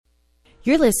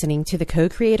You're listening to the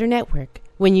Co-Creator Network.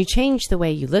 When you change the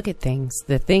way you look at things,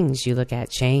 the things you look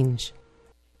at change.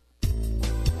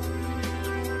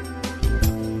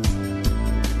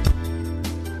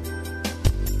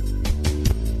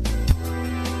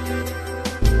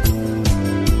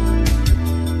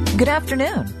 Good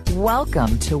afternoon.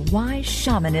 Welcome to Why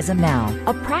Shamanism Now,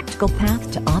 a practical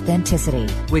path to authenticity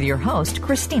with your host,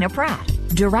 Christina Pratt,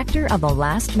 Director of the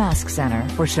Last Mask Center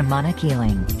for Shamanic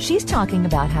Healing. She's talking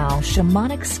about how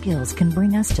shamanic skills can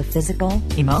bring us to physical,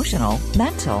 emotional,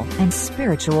 mental, and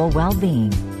spiritual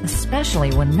well-being,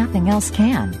 especially when nothing else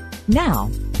can. Now,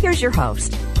 here's your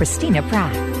host, Christina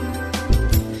Pratt.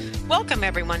 Welcome,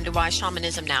 everyone, to Why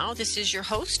Shamanism Now. This is your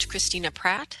host, Christina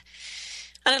Pratt.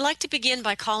 And I'd like to begin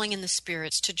by calling in the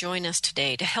spirits to join us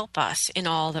today to help us in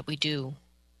all that we do.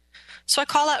 So I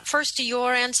call out first to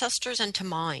your ancestors and to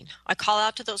mine. I call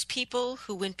out to those people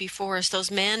who went before us, those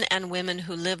men and women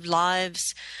who lived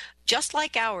lives just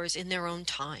like ours in their own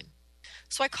time.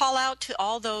 So I call out to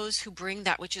all those who bring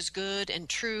that which is good and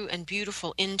true and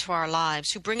beautiful into our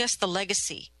lives, who bring us the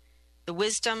legacy, the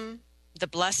wisdom, the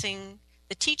blessing,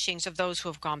 the teachings of those who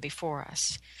have gone before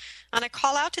us. And I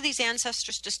call out to these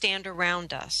ancestors to stand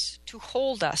around us, to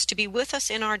hold us, to be with us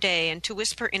in our day, and to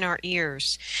whisper in our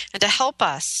ears, and to help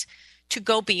us to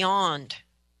go beyond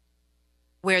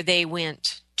where they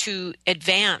went, to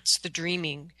advance the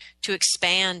dreaming, to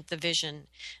expand the vision,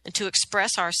 and to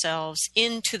express ourselves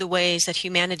into the ways that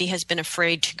humanity has been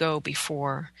afraid to go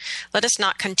before. Let us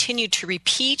not continue to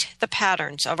repeat the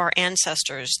patterns of our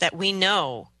ancestors that we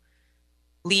know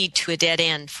lead to a dead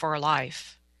end for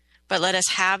life. But let us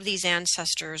have these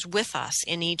ancestors with us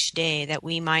in each day that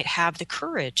we might have the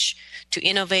courage to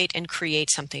innovate and create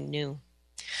something new.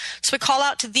 So we call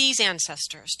out to these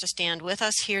ancestors to stand with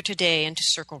us here today and to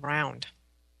circle round.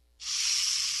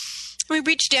 We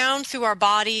reach down through our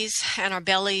bodies and our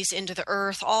bellies into the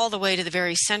earth, all the way to the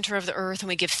very center of the earth, and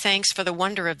we give thanks for the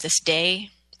wonder of this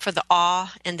day, for the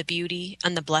awe and the beauty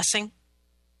and the blessing.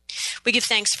 We give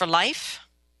thanks for life,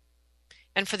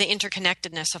 and for the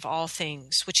interconnectedness of all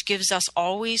things, which gives us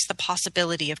always the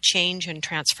possibility of change and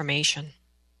transformation.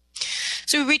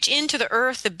 So we reach into the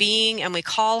earth, the being, and we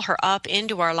call her up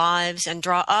into our lives and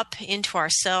draw up into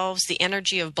ourselves the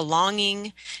energy of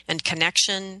belonging and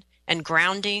connection and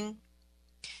grounding,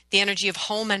 the energy of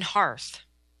home and hearth.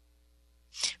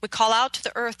 We call out to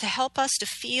the earth to help us to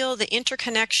feel the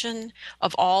interconnection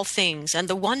of all things and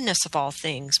the oneness of all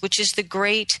things, which is the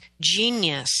great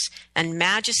genius and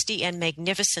majesty and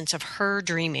magnificence of her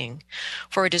dreaming.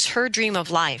 For it is her dream of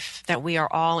life that we are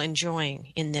all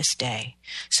enjoying in this day.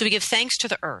 So we give thanks to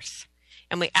the earth,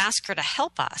 and we ask her to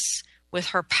help us with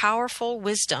her powerful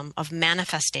wisdom of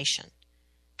manifestation,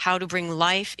 how to bring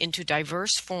life into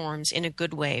diverse forms in a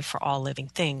good way for all living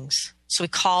things. So we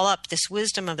call up this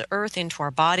wisdom of the earth into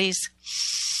our bodies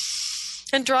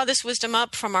and draw this wisdom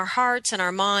up from our hearts and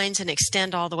our minds and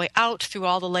extend all the way out through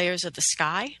all the layers of the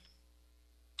sky,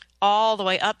 all the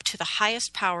way up to the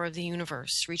highest power of the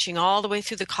universe, reaching all the way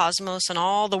through the cosmos and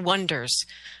all the wonders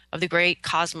of the great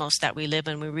cosmos that we live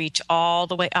in. We reach all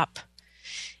the way up.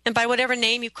 And by whatever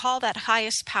name you call that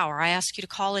highest power, I ask you to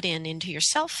call it into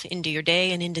yourself, into your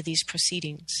day, and into these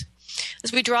proceedings.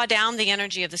 As we draw down the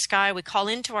energy of the sky, we call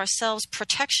into ourselves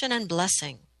protection and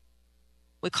blessing.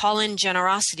 We call in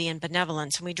generosity and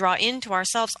benevolence, and we draw into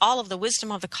ourselves all of the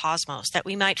wisdom of the cosmos, that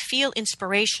we might feel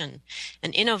inspiration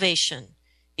and innovation,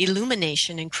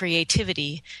 illumination and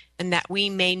creativity, and that we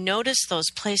may notice those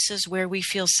places where we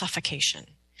feel suffocation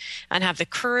and have the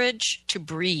courage to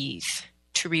breathe,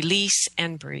 to release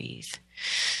and breathe.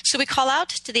 So we call out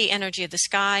to the energy of the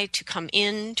sky to come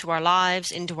into our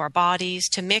lives, into our bodies,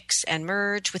 to mix and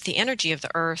merge with the energy of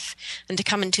the earth, and to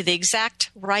come into the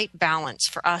exact right balance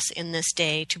for us in this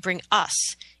day to bring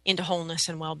us into wholeness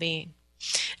and well-being.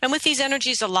 And with these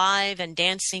energies alive and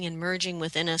dancing and merging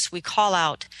within us, we call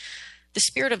out the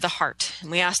spirit of the heart.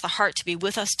 And we ask the heart to be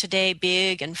with us today,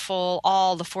 big and full,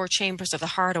 all the four chambers of the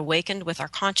heart awakened with our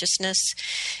consciousness.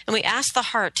 And we ask the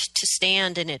heart to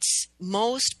stand in its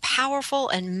most powerful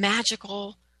and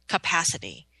magical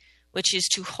capacity, which is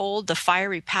to hold the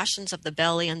fiery passions of the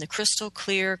belly and the crystal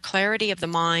clear clarity of the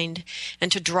mind,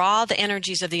 and to draw the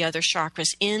energies of the other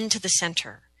chakras into the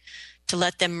center, to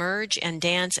let them merge and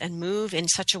dance and move in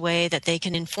such a way that they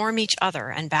can inform each other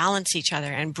and balance each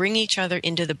other and bring each other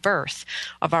into the birth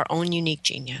of our own unique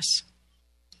genius.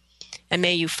 And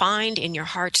may you find in your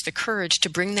hearts the courage to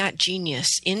bring that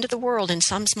genius into the world in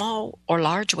some small or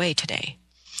large way today.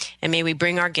 And may we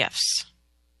bring our gifts.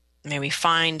 May we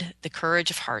find the courage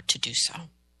of heart to do so.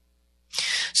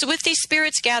 So with these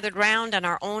spirits gathered round and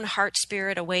our own heart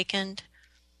spirit awakened,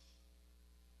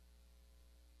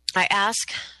 I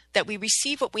ask that we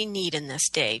receive what we need in this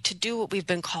day to do what we've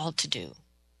been called to do.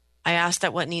 I ask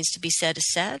that what needs to be said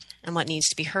is said, and what needs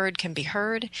to be heard can be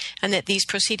heard, and that these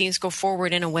proceedings go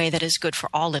forward in a way that is good for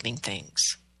all living things.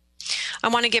 I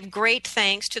want to give great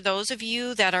thanks to those of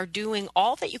you that are doing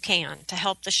all that you can to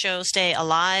help the show stay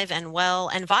alive and well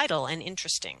and vital and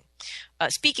interesting.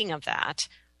 Speaking of that,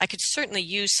 I could certainly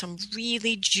use some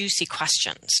really juicy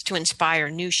questions to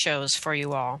inspire new shows for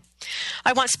you all.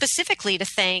 I want specifically to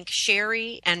thank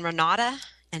Sherry and Renata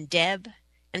and Deb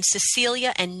and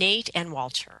Cecilia and Nate and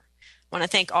Walter. I want to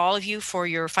thank all of you for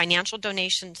your financial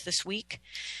donations this week.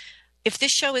 If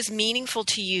this show is meaningful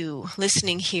to you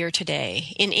listening here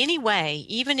today in any way,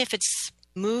 even if it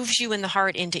moves you in the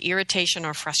heart into irritation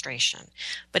or frustration,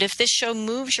 but if this show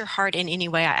moves your heart in any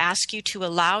way, I ask you to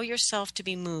allow yourself to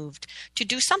be moved to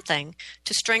do something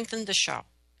to strengthen the show.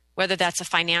 Whether that's a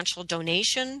financial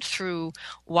donation through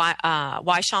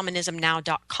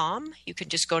whyshamanismnow.com. You can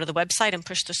just go to the website and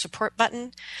push the support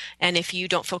button. And if you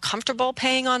don't feel comfortable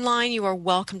paying online, you are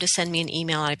welcome to send me an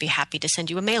email. I'd be happy to send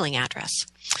you a mailing address.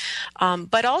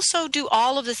 But also do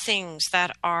all of the things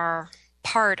that are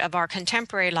part of our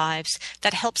contemporary lives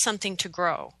that help something to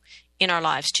grow in our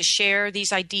lives, to share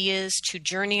these ideas, to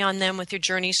journey on them with your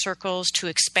journey circles, to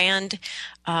expand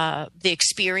the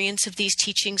experience of these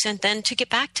teachings, and then to get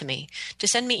back to me, to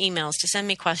send me emails, to send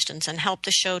me questions, and help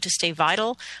the show to stay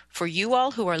vital for you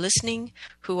all who are listening,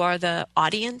 who are the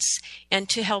audience, and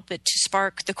to help it to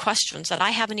spark the questions that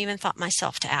I haven't even thought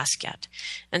myself to ask yet.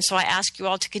 And so I ask you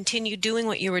all to continue doing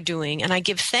what you are doing, and I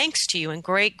give thanks to you and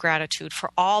great gratitude for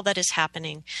all that is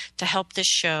happening to help this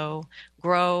show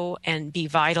grow and be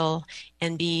vital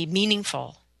and be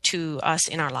meaningful to us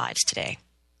in our lives today.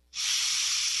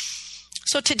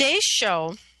 So today's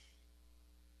show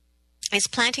is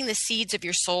planting the seeds of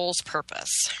your soul's purpose.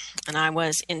 And I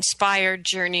was inspired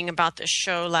journeying about this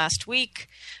show last week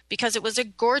because it was a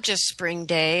gorgeous spring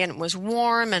day and it was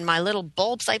warm and my little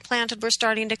bulbs I planted were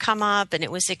starting to come up and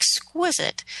it was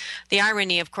exquisite. The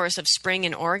irony, of course, of spring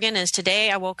in Oregon is today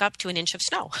I woke up to an inch of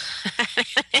snow.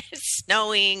 It's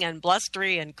snowing and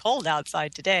blustery and cold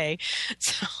outside today.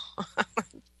 So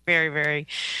very, very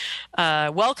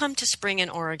welcome to spring in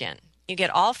Oregon. You get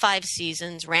all 5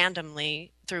 seasons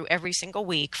randomly through every single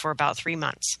week for about 3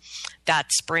 months.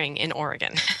 That's spring in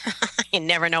Oregon. You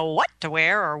never know what to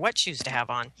wear or what shoes to have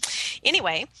on.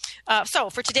 Anyway, so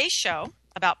for today's show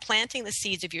about planting the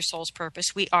seeds of your soul's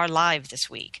purpose, we are live this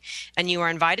week. And you are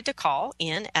invited to call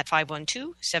in at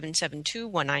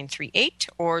 512-772-1938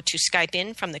 or to Skype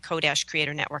in from the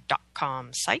co-creatornetwork.com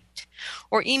site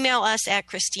or email us at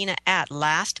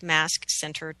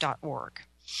Christina@lastmaskcenter.org.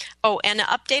 Oh, and an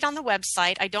update on the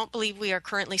website. I don't believe we are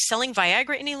currently selling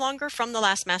Viagra any longer from the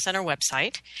Last Mask Center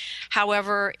website.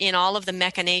 However, in all of the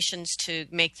machinations to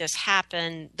make this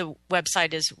happen, the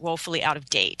website is woefully out of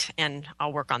date, and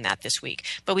I'll work on that this week.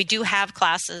 But we do have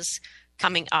classes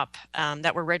coming up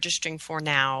that we're registering for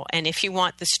now. And if you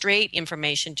want the straight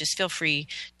information, just feel free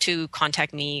to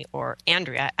contact me or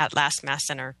Andrea at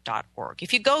lastmaskcenter.org.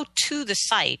 If you go to the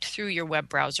site through your web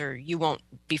browser, you won't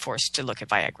be forced to look at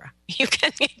Viagra. You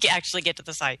can actually get to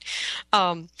the site.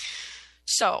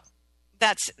 So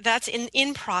that's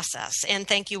in process. And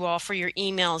thank you all for your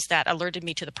emails that alerted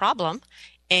me to the problem.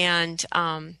 And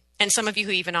some of you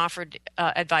who even offered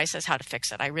advice as how to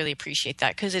fix it. I really appreciate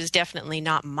that because it is definitely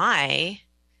not my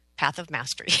path of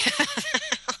mastery.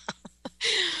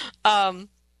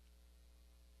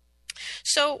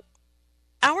 So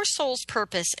our soul's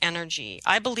purpose energy,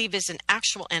 I believe, is an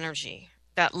actual energy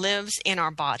that lives in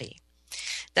our body,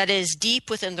 that is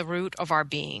deep within the root of our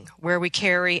being, where we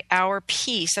carry our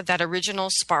piece of that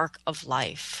original spark of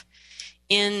life.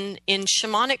 In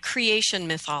shamanic creation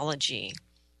mythology,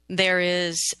 there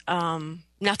is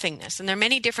nothingness. And there are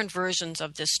many different versions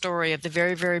of this story of the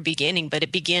very, very beginning, but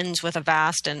it begins with a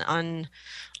vast and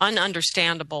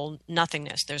ununderstandable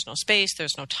nothingness. There's no space,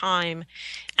 there's no time.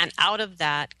 And out of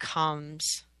that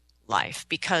comes life,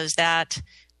 because that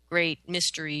great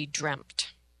mystery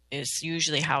dreamt is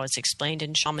usually how it's explained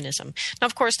in shamanism. Now,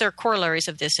 of course, there are corollaries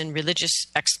of this in religious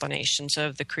explanations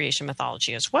of the creation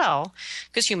mythology as well,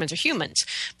 because humans are humans.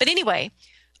 But anyway,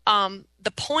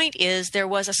 the point is there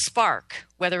was a spark,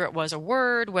 whether it was a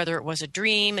word, whether it was a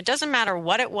dream, it doesn't matter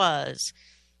what it was,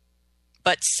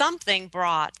 but something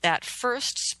brought that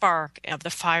first spark of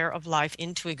the fire of life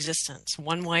into existence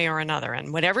one way or another.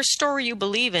 And whatever story you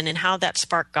believe in and how that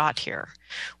spark got here,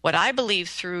 what I believe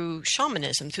through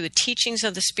shamanism, through the teachings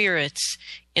of the spirits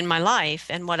in my life,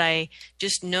 and what I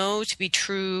just know to be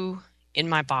true in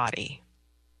my body,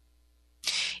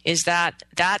 is that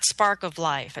that spark of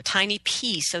life, a tiny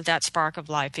piece of that spark of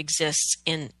life exists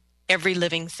in every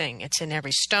living thing. It's in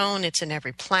every stone, it's in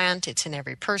every plant, it's in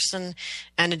every person,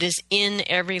 and it is in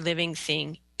every living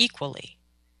thing equally.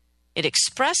 It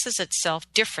expresses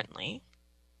itself differently.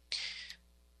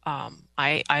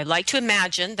 I like to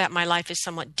imagine that my life is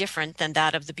somewhat different than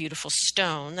that of the beautiful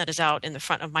stone that is out in the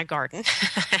front of my garden.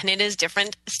 And it is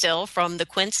different still from the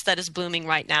quince that is blooming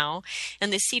right now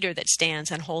and the cedar that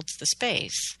stands and holds the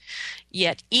space.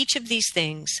 Yet each of these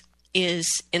things is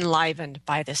enlivened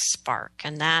by this spark,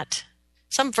 and that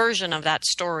some version of that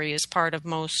story is part of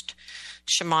most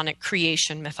shamanic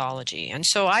creation mythology. And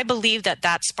so I believe that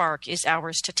that spark is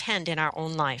ours to tend in our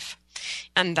own life,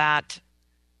 and that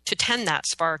to tend that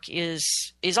spark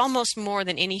is almost more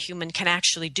than any human can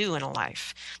actually do in a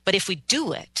life. But if we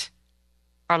do it,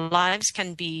 our lives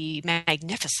can be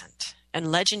magnificent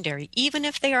and legendary, even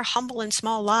if they are humble and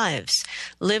small lives,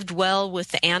 lived well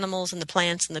with the animals and the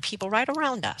plants and the people right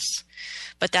around us.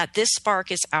 But that this spark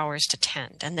is ours to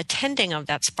tend. And the tending of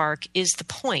that spark is the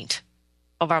point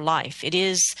of our life. It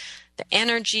is the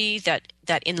energy that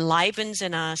enlivens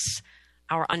in us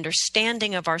our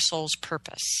understanding of our soul's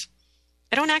purpose.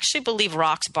 I don't actually believe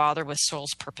rocks bother with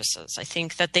soul's purposes. I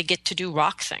think that they get to do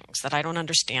rock things that I don't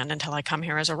understand until I come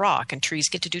here as a rock, and trees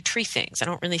get to do tree things. I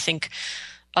don't really think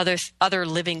other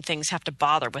living things have to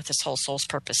bother with this whole soul's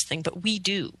purpose thing, but we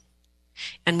do.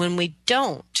 And when we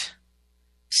don't,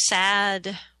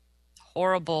 sad,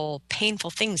 horrible,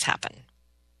 painful things happen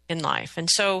in life. And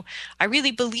so I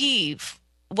really believe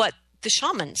what the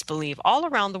shamans believe all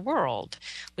around the world,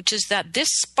 which is that this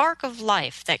spark of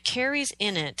life that carries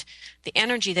in it the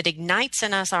energy that ignites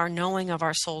in us our knowing of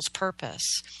our soul's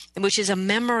purpose, and which is a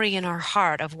memory in our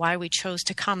heart of why we chose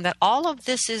to come, that all of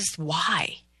this is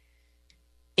why.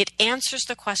 It answers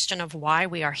the question of why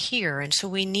we are here, and so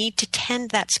we need to tend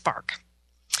that spark.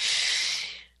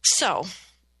 So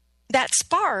that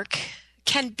spark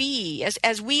can be,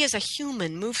 as we as a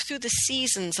human move through the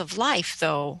seasons of life,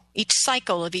 though, each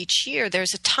cycle of each year,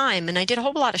 there's a time, and I did a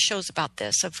whole lot of shows about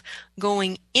this, of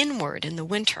going inward in the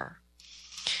winter.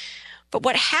 But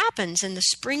what happens in the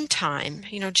springtime,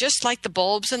 just like the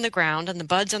bulbs in the ground and the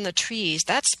buds on the trees,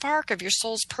 that spark of your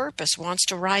soul's purpose wants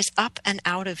to rise up and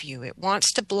out of you. It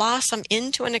wants to blossom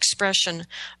into an expression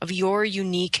of your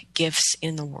unique gifts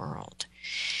in the world.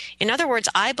 In other words,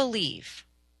 I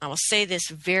will say this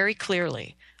very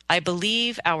clearly, I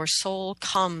believe our soul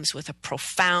comes with a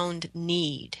profound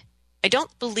need. I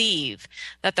don't believe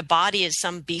that the body is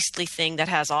some beastly thing that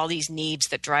has all these needs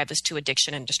that drive us to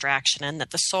addiction and distraction, and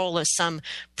that the soul is some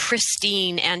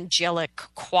pristine, angelic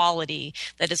quality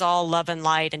that is all love and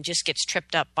light and just gets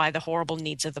tripped up by the horrible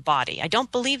needs of the body. I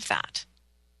don't believe that.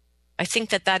 I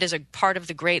think that that is a part of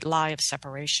the great lie of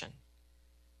separation.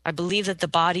 I believe that the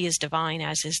body is divine,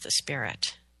 as is the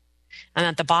spirit, and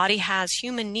that the body has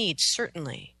human needs,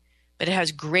 certainly, but it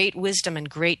has great wisdom and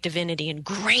great divinity and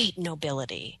great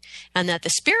nobility. And that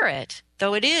the spirit,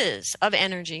 though it is of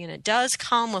energy and it does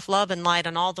come with love and light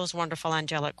and all those wonderful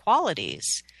angelic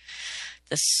qualities,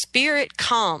 the spirit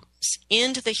comes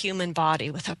into the human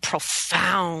body with a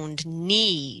profound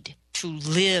need to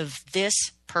live this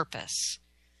purpose,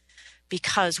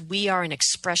 because we are an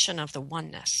expression of the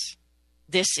oneness.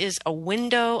 This is a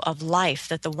window of life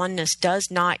that the oneness does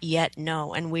not yet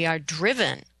know, and we are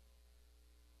driven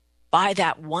by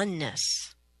that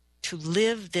oneness to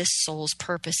live this soul's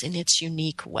purpose in its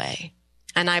unique way.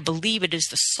 And I believe it is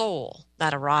the soul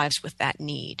that arrives with that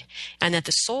need, and that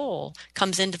the soul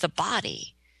comes into the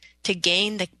body to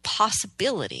gain the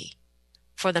possibility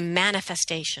for the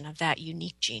manifestation of that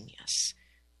unique genius.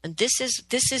 And this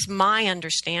is my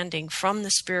understanding from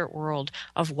the spirit world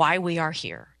of why we are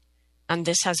here. And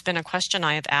this has been a question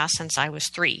I have asked since I was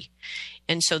 3.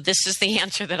 And so this is the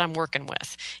answer that I'm working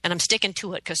with. And I'm sticking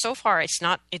to it because so far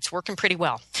it's working pretty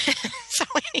well. So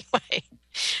anyway,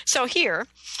 so here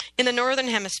in the Northern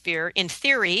Hemisphere, in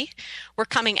theory, we're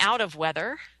coming out of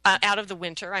the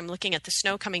winter. I'm looking at the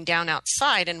snow coming down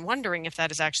outside and wondering if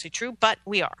that is actually true, but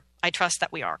we are. I trust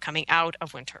that we are coming out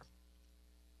of winter.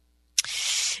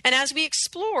 And as we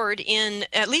explored in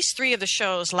at least 3 of the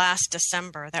shows last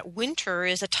December, that winter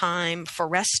is a time for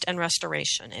rest and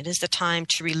restoration. It is the time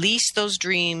to release those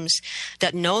dreams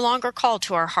that no longer call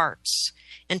to our hearts,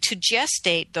 and to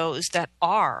gestate those that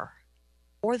are,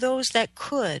 or those that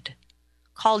could,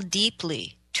 call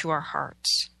deeply to our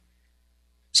hearts.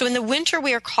 So in the winter,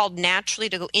 we are called naturally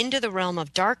to go into the realm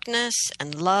of darkness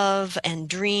and love and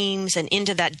dreams, and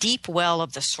into that deep well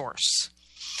of the source.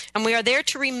 And we are there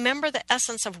to remember the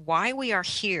essence of why we are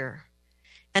here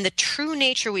and the true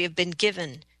nature we have been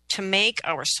given to make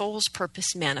our soul's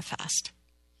purpose manifest.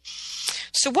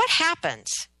 So what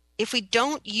happens if we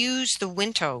don't use the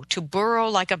window to burrow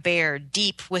like a bear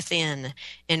deep within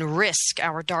and risk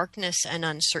our darkness and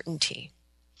uncertainty?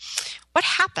 What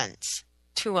happens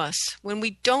to us when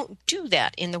we don't do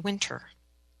that in the winter?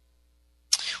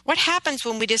 What happens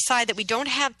when we decide that we don't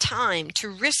have time to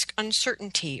risk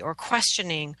uncertainty or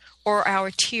questioning or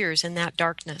our tears in that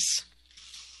darkness?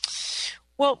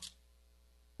 Well,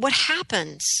 what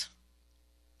happens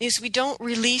is we don't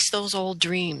release those old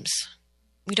dreams.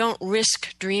 We don't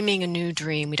risk dreaming a new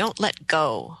dream. We don't let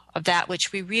go of that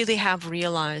which we really have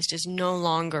realized is no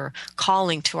longer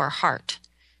calling to our heart,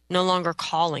 no longer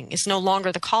calling, is no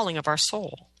longer the calling of our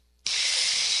soul.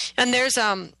 And there's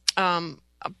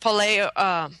Paulo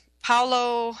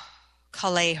Coelho,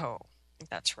 I think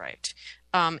that's right,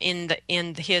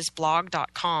 in his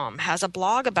blog.com, has a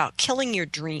blog about killing your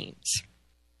dreams.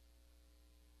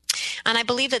 And I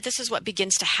believe that this is what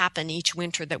begins to happen each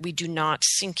winter, that we do not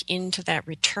sink into that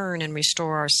return and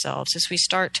restore ourselves as we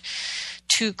start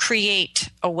to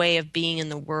create a way of being in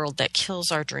the world that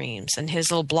kills our dreams. And his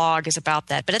little blog is about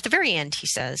that. But at the very end, he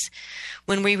says,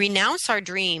 when we renounce our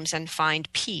dreams and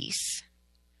find peace,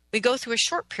 we go through a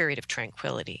short period of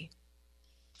tranquility.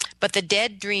 But the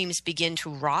dead dreams begin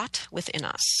to rot within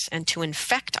us and to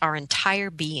infect our entire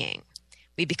being.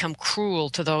 We become cruel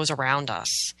to those around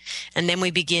us, and then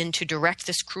we begin to direct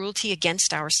this cruelty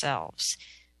against ourselves.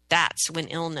 That's when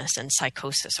illness and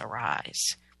psychosis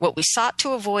arise. What we sought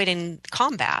to avoid in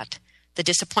combat, the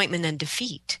disappointment and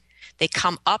defeat, they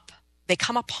come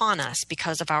upon us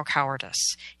because of our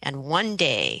cowardice. And one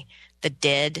day, the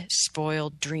dead,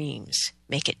 spoiled dreams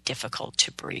make it difficult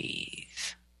to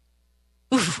breathe.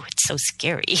 Ooh, it's so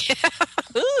scary.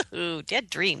 Ooh, dead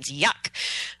dreams, yuck.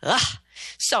 Ugh.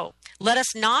 So let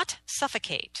us not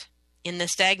suffocate in the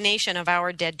stagnation of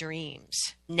our dead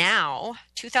dreams. Now,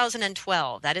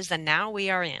 2012, that is the now we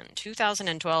are in.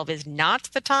 2012 is not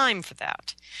the time for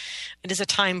that. It is a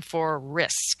time for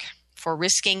risk, for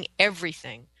risking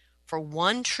everything, for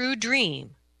one true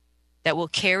dream that will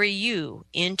carry you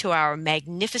into our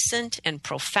magnificent and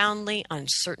profoundly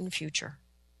uncertain future.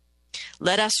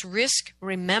 Let us risk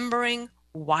remembering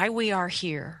why we are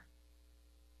here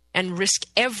and risk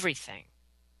everything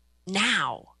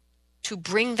now to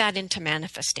bring that into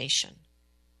manifestation.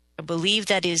 I believe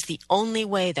that is the only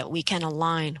way that we can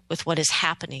align with what is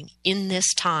happening in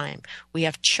this time. We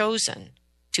have chosen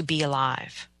to be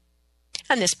alive.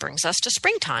 And this brings us to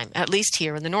springtime, at least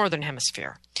here in the Northern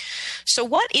Hemisphere. So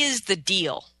what is the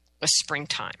deal with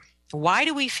springtime? Why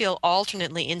do we feel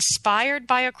alternately inspired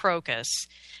by a crocus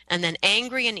and then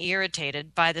angry and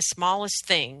irritated by the smallest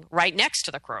thing right next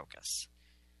to the crocus?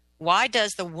 Why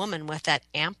does the woman with that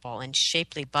ample and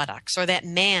shapely buttocks or that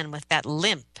man with that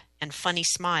limp and funny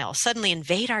smile suddenly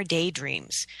invade our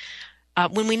daydreams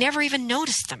when we never even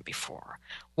noticed them before?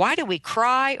 Why do we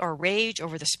cry or rage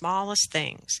over the smallest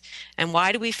things? And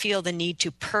why do we feel the need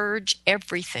to purge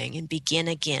everything and begin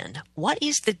again? What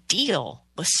is the deal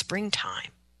with springtime?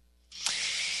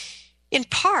 In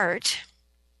part,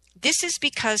 this is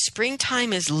because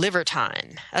springtime is liver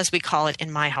time, as we call it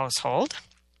in my household.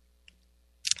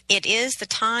 It is the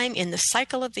time in the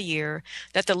cycle of the year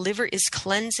that the liver is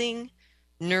cleansing,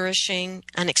 nourishing,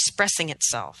 and expressing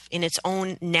itself in its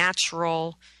own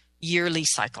natural yearly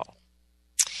cycle.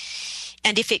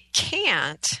 And if it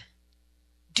can't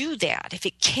do that, if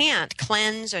it can't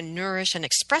cleanse and nourish and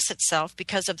express itself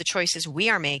because of the choices we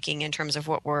are making in terms of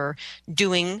what we're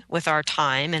doing with our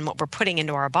time and what we're putting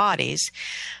into our bodies,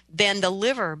 then the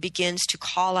liver begins to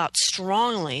call out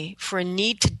strongly for a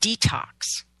need to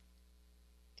detox.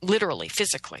 Literally,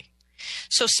 physically.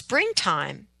 So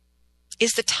springtime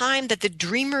is the time that the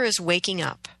dreamer is waking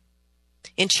up.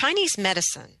 In Chinese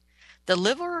medicine, the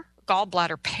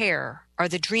liver-gallbladder pair are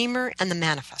the dreamer and the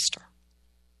manifester.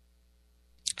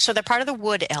 So they're part of the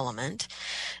wood element,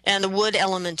 and the wood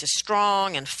element is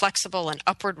strong and flexible and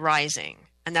upward rising,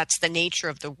 and that's the nature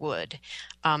of the wood.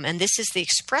 And this is the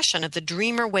expression of the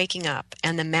dreamer waking up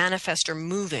and the manifester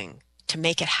moving to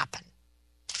make it happen.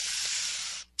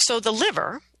 So the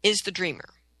liver is the dreamer.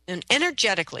 And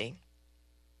energetically,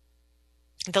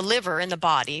 the liver in the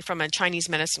body, from a Chinese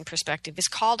medicine perspective, is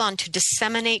called on to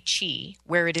disseminate qi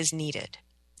where it is needed.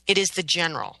 It is the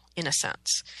general, in a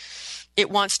sense. It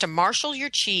wants to marshal your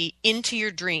qi into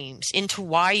your dreams, into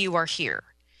why you are here.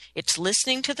 It's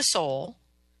listening to the soul.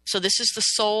 So this is the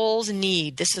soul's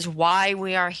need. This is why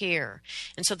we are here.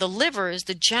 And so the liver is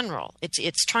the general.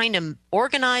 It's trying to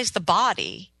organize the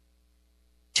body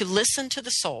to listen to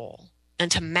the soul and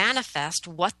to manifest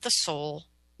what the soul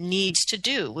needs to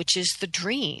do, which is the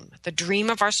dream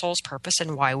of our soul's purpose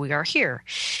and why we are here.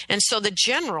 And so the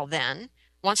general then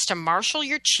wants to marshal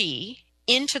your qi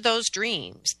into those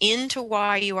dreams, into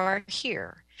why you are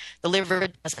here. The liver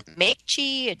doesn't make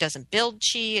chi, it doesn't build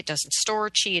chi, it doesn't store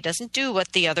chi, it doesn't do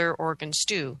what the other organs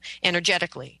do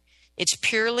energetically. It's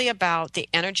purely about the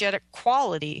energetic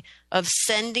quality of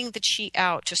sending the chi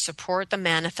out to support the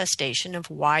manifestation of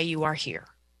why you are here.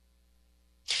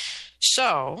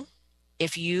 So,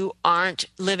 if you aren't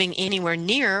living anywhere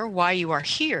near why you are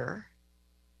here,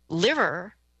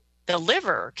 the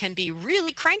liver can be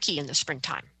really cranky in the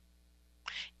springtime.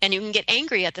 And you can get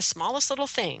angry at the smallest little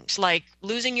things, like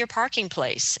losing your parking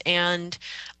place and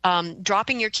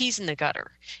dropping your keys in the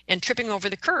gutter and tripping over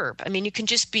the curb. I mean, you can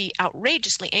just be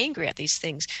outrageously angry at these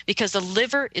things because the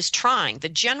liver is trying, the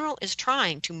general is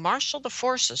trying to marshal the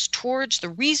forces towards the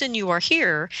reason you are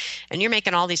here, and you're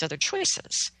making all these other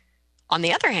choices. On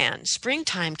the other hand,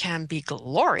 springtime can be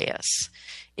glorious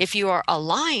if you are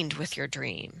aligned with your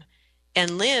dream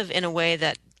and live in a way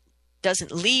that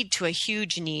doesn't lead to a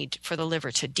huge need for the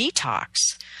liver to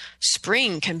detox.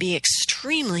 Spring can be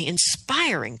extremely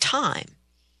inspiring time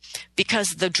because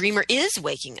the dreamer is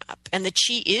waking up and the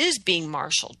chi is being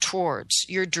marshaled towards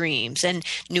your dreams, and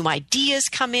new ideas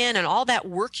come in, and all that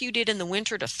work you did in the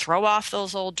winter to throw off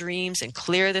those old dreams and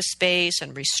clear the space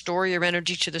and restore your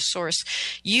energy to the source.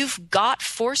 You've got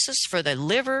forces for the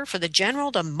liver, for the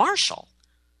general to marshal.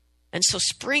 And so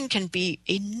spring can be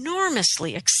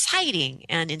enormously exciting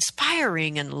and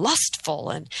inspiring and lustful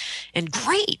and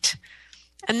great.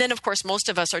 And then, of course, most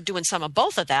of us are doing some of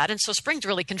both of that. And so spring's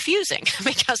really confusing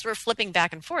because we're flipping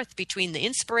back and forth between the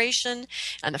inspiration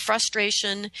and the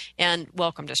frustration, and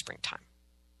welcome to springtime.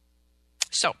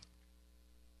 So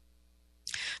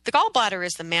the gallbladder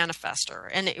is the manifester,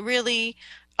 and it really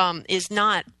is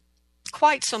not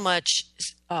quite so much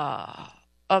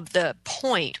of the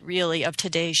point, really, of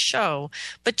today's show,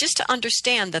 but just to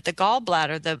understand that the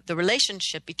gallbladder, the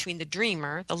relationship between the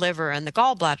dreamer, the liver, and the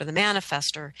gallbladder, the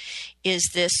manifester, is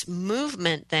this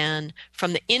movement then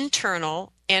from the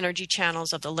internal energy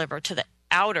channels of the liver to the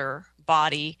outer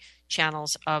body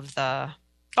channels of the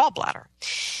gallbladder.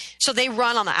 So they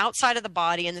run on the outside of the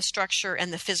body and the structure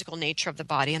and the physical nature of the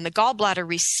body, and the gallbladder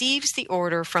receives the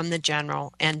order from the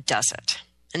general and does it.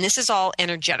 And this is all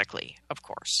energetically, of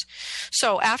course.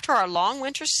 So after our long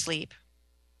winter sleep,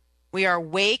 we are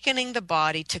awakening the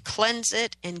body to cleanse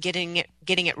it and getting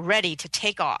it ready to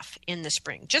take off in the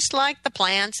spring, just like the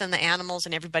plants and the animals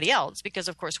and everybody else, because,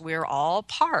 of course, we're all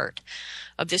part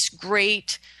of this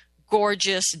great,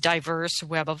 gorgeous, diverse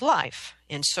web of life.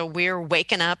 And so we're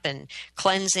waking up and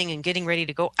cleansing and getting ready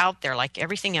to go out there like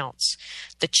everything else.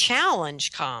 The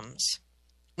challenge comes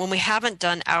when we haven't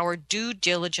done our due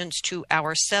diligence to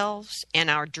ourselves and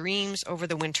our dreams over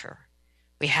the winter.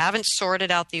 We haven't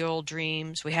sorted out the old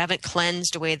dreams. We haven't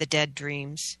cleansed away the dead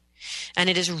dreams. And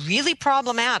it is really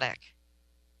problematic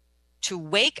to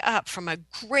wake up from a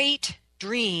great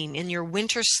dream in your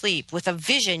winter sleep with a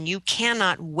vision you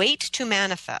cannot wait to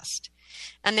manifest.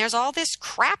 And there's all this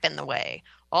crap in the way.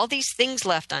 All these things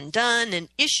left undone and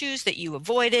issues that you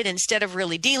avoided instead of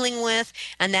really dealing with,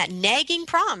 and that nagging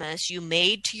promise you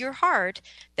made to your heart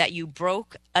that you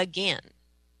broke again,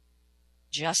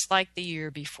 just like the year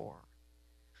before.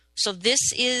 So this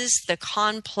is the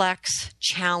complex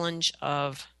challenge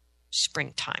of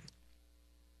springtime.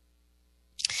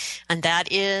 And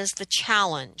that is the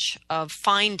challenge of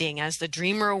finding, as the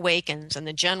dreamer awakens and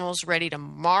the general's ready to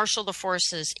marshal the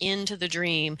forces into the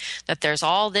dream, that there's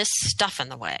all this stuff in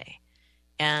the way.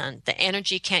 And the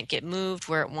energy can't get moved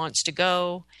where it wants to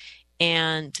go.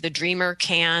 And the dreamer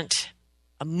can't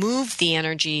move the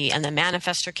energy, and the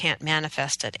manifester can't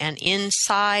manifest it. And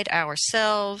inside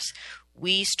ourselves,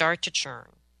 we start to churn.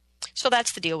 So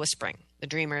that's the deal with spring. The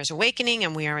dreamer is awakening,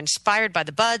 and we are inspired by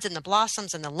the buds and the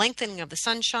blossoms and the lengthening of the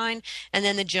sunshine. And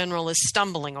then the general is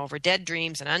stumbling over dead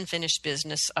dreams and unfinished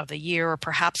business of the year or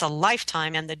perhaps a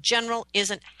lifetime, and the general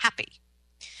isn't happy.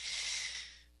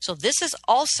 So this is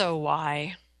also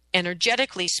why,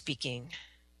 energetically speaking,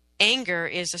 anger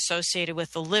is associated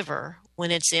with the liver when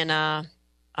it's in a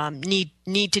need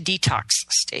to detox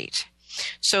state.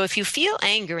 So if you feel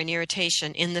anger and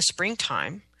irritation in the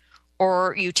springtime,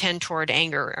 or you tend toward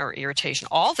anger or irritation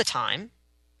all the time,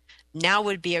 now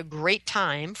would be a great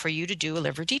time for you to do a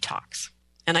liver detox.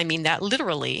 And I mean that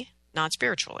literally, not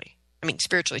spiritually. I mean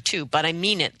spiritually too, but I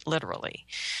mean it literally.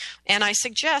 And I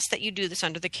suggest that you do this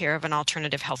under the care of an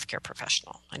alternative healthcare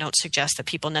professional. I don't suggest that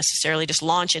people necessarily just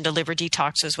launch into liver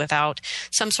detoxes without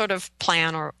some sort of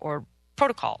plan or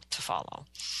protocol to follow.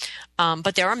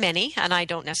 But there are many, and I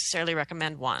don't necessarily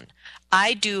recommend one.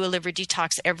 I do a liver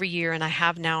detox every year, and I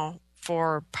have now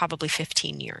for probably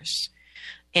 15 years.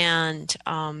 And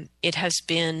it has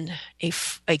been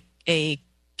a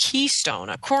keystone,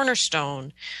 a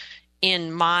cornerstone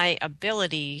in my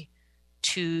ability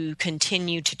to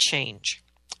continue to change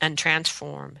and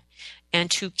transform and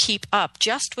to keep up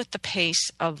just with the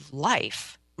pace of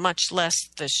life, much less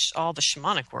all the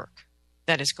shamanic work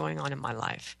that is going on in my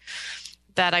life.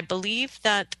 That I believe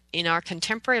that in our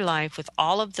contemporary life, with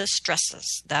all of the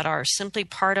stresses that are simply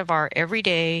part of our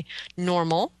everyday,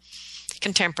 normal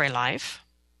contemporary life,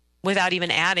 without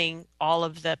even adding all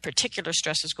of the particular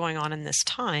stresses going on in this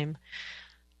time,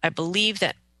 I believe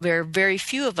that there are very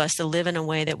few of us that live in a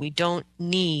way that we don't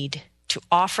need to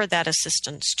offer that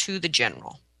assistance to the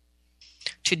general,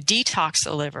 to detox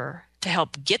the liver, to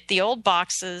help get the old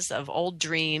boxes of old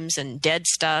dreams and dead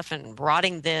stuff and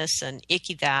rotting this and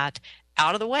icky that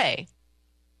out of the way,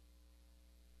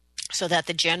 so that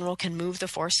the general can move the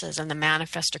forces and the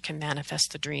manifester can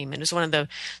manifest the dream. And it's one of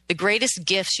the greatest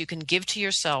gifts you can give to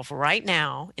yourself right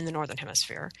now in the Northern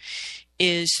Hemisphere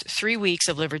is 3 weeks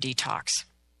of liver detox.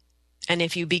 And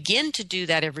if you begin to do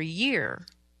that every year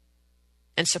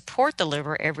and support the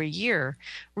liver every year,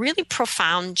 really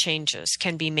profound changes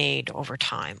can be made over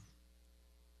time.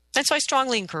 And so I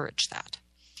strongly encourage that.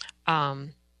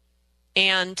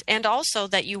 And also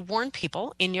that you warn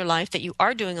people in your life that you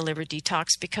are doing a liver detox,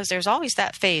 because there's always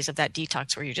that phase of that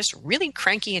detox where you're just really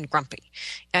cranky and grumpy.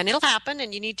 And it'll happen,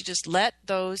 and you need to just let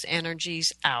those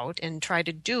energies out and try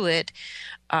to do it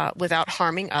without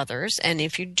harming others. And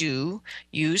if you do,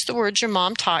 use the words your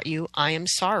mom taught you: I am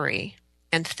sorry,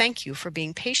 and thank you for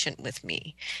being patient with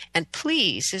me. And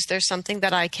please, is there something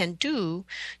that I can do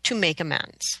to make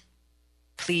amends?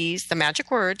 Please, the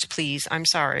magic words, please, I'm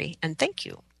sorry, and thank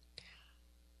you.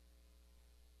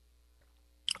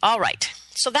 All right,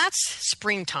 so that's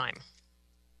springtime.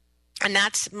 And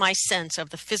that's my sense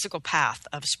of the physical path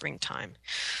of springtime.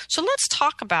 So let's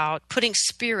talk about putting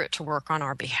spirit to work on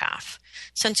our behalf.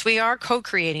 Since we are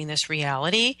co-creating this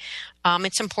reality,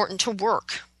 it's important to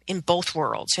work in both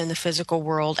worlds, in the physical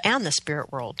world and the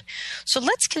spirit world. So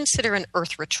let's consider an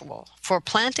earth ritual for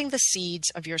planting the seeds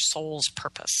of your soul's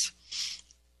purpose.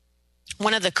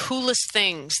 One of the coolest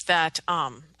things that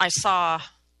I saw, I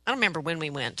don't remember when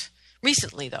we went,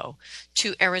 recently, though,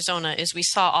 to Arizona, is we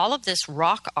saw all of this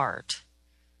rock art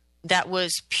that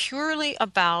was purely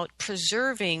about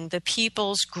preserving the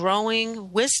people's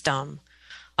growing wisdom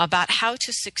about how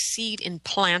to succeed in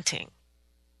planting.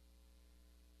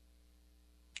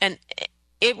 And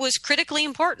it was critically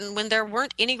important when there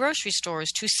weren't any grocery stores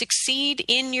to succeed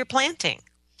in your planting.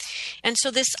 And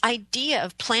so this idea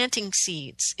of planting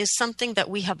seeds is something that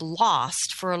we have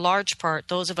lost for a large part,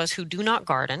 those of us who do not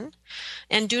garden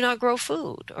and do not grow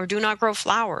food or do not grow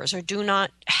flowers or do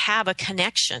not have a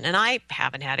connection. And I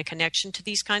haven't had a connection to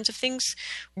these kinds of things,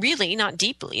 really, not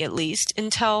deeply at least,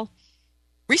 until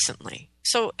recently.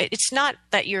 So it's not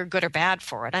that you're good or bad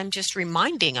for it. I'm just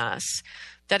reminding us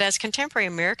that as contemporary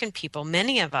American people,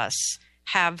 many of us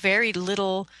have very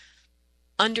little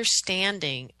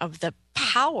understanding of the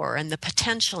power and the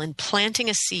potential in planting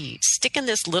a seed, sticking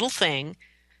this little thing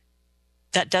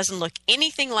that doesn't look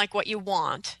anything like what you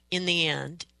want in the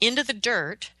end into the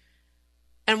dirt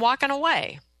and walking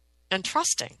away and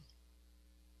trusting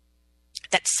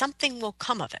that something will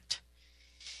come of it.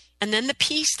 And then the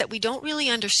piece that we don't really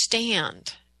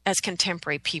understand as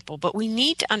contemporary people, but we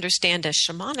need to understand as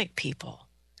shamanic people,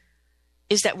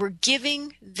 is that we're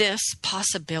giving this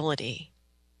possibility,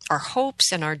 our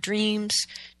hopes and our dreams,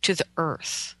 to the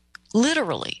earth,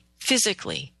 literally,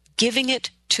 physically, giving it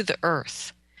to the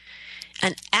earth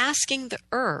and asking the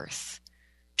earth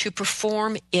to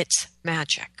perform its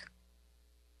magic.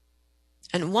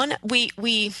 And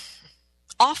we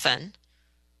often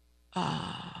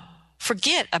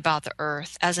forget about the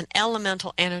earth as an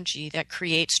elemental energy that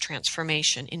creates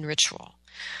transformation in ritual.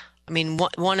 I mean,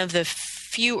 one of the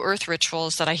few earth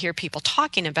rituals that I hear people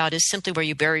talking about is simply where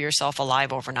you bury yourself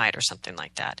alive overnight or something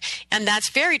like that. And that's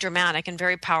very dramatic and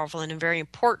very powerful and a very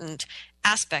important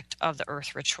aspect of the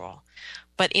earth ritual.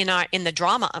 But in the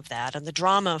drama of that, and the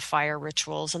drama of fire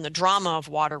rituals and the drama of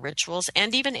water rituals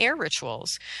and even air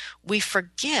rituals, we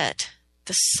forget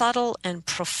the subtle and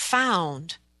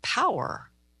profound power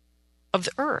of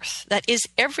the earth that is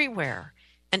everywhere.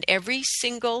 And every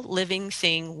single living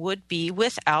thing would be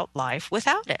without life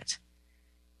without it.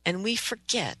 And we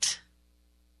forget.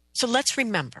 So let's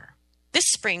remember. This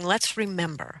spring, let's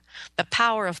remember the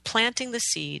power of planting the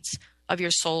seeds of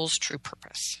your soul's true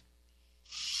purpose.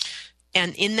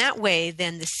 And in that way,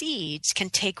 then the seeds can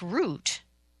take root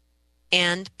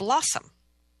and blossom.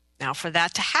 Now, for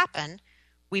that to happen,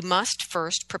 we must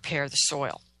first prepare the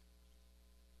soil.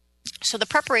 So the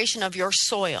preparation of your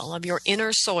soil, of your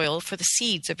inner soil for the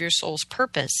seeds of your soul's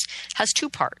purpose, has two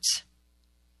parts.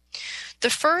 The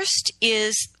first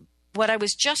is what I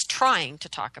was just trying to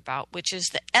talk about, which is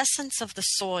the essence of the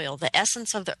soil, the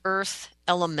essence of the earth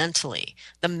elementally,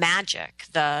 the magic,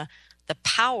 the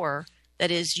power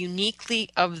that is uniquely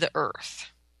of the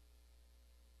earth.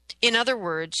 In other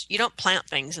words, you don't plant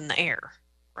things in the air,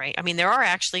 right? I mean, there are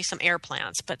actually some air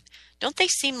plants, but don't they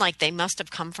seem like they must have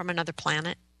come from another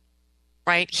planet,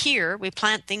 right? Here, we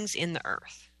plant things in the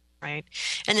earth, right?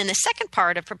 And then the second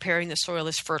part of preparing the soil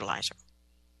is fertilizer.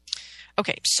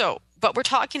 Okay, so, but we're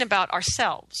talking about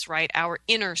ourselves, right? Our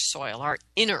inner soil, our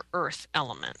inner earth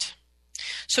element.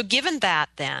 So given that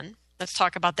then, let's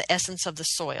talk about the essence of the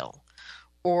soil,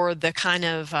 or the kind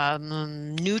of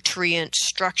nutrient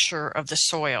structure of the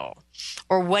soil,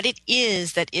 or what it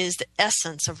is that is the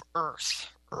essence of earth,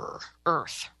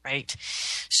 right?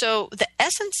 So the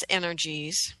essence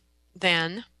energies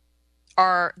then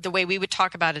are the way we would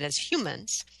talk about it as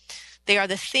humans. They are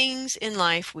the things in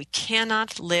life we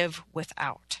cannot live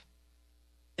without.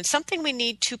 It's something we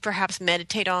need to perhaps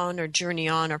meditate on or journey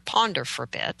on or ponder for a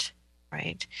bit,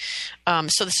 right?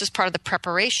 So this is part of the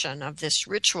preparation of this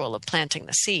ritual of planting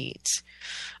the seeds.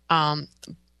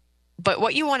 But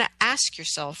what you want to ask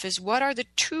yourself is, what are the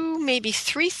 2, maybe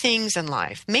 3 things in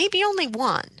life, maybe only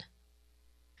one,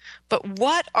 but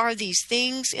what are these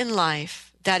things in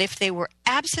life that if they were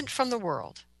absent from the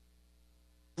world,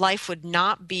 life would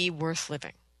not be worth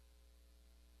living?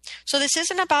 So this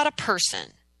isn't about a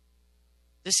person.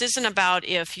 This isn't about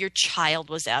if your child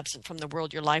was absent from the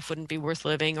world, your life wouldn't be worth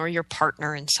living, or your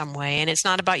partner in some way. And it's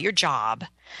not about your job,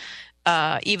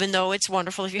 even though it's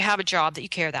wonderful if you have a job that you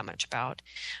care that much about.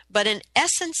 But an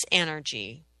essence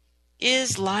energy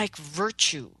is like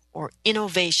virtue or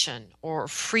innovation or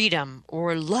freedom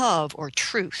or love or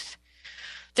truth.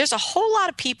 There's a whole lot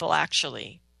of people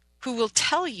actually who will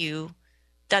tell you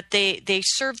that they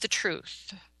serve the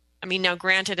truth. I mean, now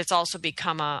granted, it's also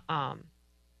become a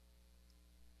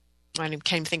I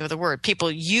can't even think of the word. People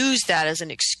use that as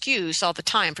an excuse all the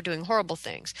time for doing horrible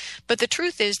things. But the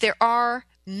truth is, there are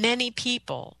many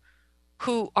people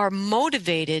who are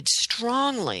motivated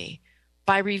strongly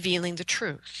by revealing the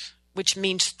truth, which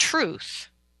means truth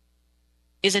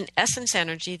is an essence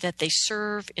energy that they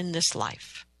serve in this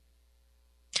life.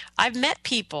 I've met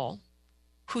people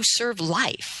who serve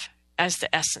life as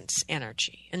the essence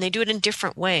energy, and they do it in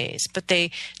different ways, but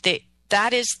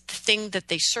that is the thing that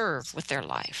they serve with their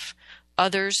life.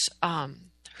 Others who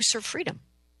serve freedom.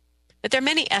 But there are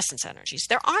many essence energies.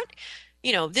 There aren't,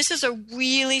 this is a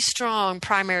really strong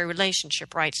primary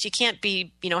relationship, right? So you can't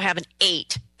be, having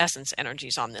 8 essence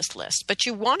energies on this list, but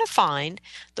you want to find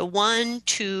the 1,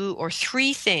 2, or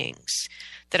 3 things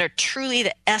that are truly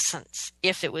the essence.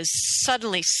 If it was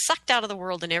suddenly sucked out of the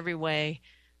world in every way,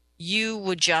 you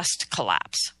would just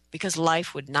collapse because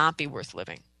life would not be worth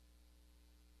living.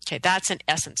 Okay, that's an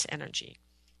essence energy.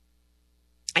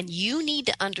 And you need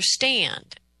to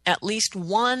understand at least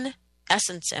one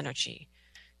essence energy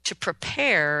to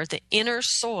prepare the inner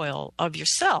soil of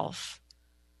yourself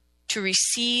to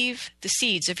receive the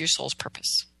seeds of your soul's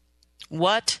purpose.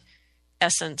 What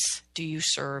essence do you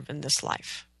serve in this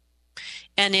life?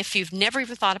 And if you've never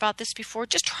even thought about this before,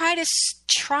 just try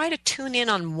to tune in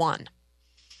on one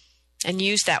and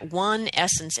use that one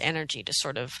essence energy to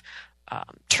sort of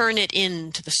turn it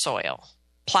into the soil.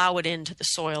 Plow it into the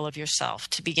soil of yourself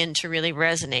to begin to really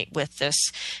resonate with this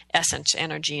essence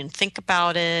energy and think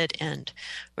about it and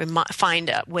find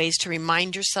ways to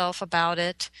remind yourself about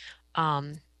it.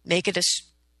 Make it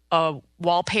a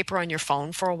wallpaper on your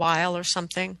phone for a while or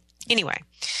something. Anyway,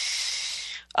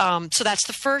 so that's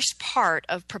the first part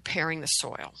of preparing the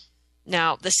soil.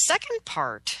 Now, the second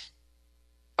part,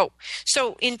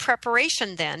 so in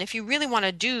preparation then, if you really want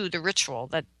to do the ritual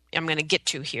that I'm going to get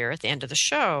to here at the end of the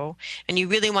show, and you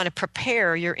really want to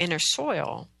prepare your inner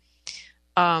soil,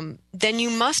 then you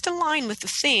must align with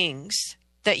the things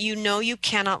that you know you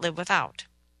cannot live without.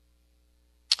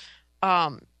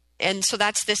 And so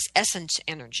that's this essence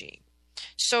energy.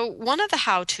 So one of the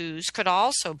how-tos could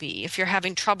also be, if you're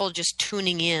having trouble just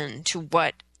tuning in to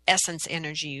what essence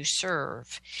energy you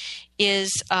serve,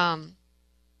 is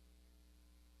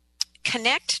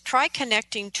try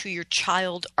connecting to your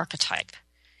child archetype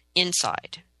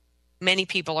inside. Many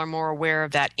people are more aware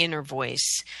of that inner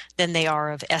voice than they are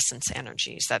of essence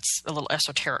energies. That's a little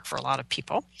esoteric for a lot of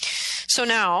people. So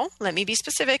now, let me be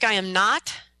specific. I am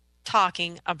not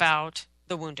talking about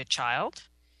the wounded child,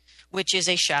 which is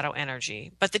a shadow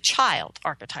energy, but the child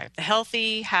archetype, the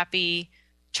healthy, happy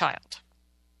child.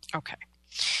 Okay.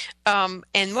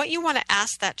 And what you want to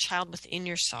ask that child within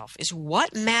yourself is,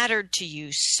 what mattered to you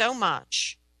so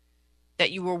much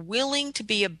that you were willing to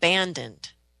be abandoned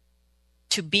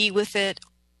to be with it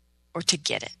or to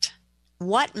get it?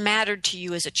 what mattered to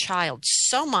you as a child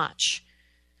so much.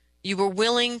 You were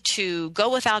willing to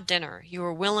go without dinner. You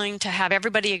were willing to have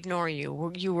everybody ignore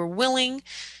you. You were willing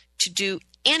to do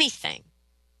anything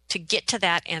to get to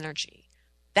that energy.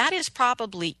 That is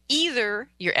probably either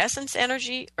your essence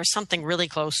energy or something really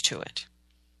close to it.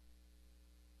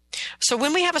 So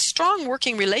when we have a strong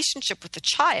working relationship with the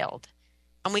child,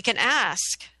 and we can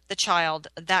ask the child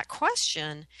that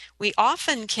question, we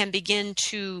often can begin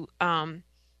to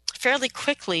fairly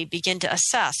quickly begin to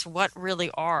assess what really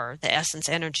are the essence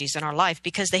energies in our life,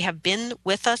 because they have been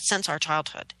with us since our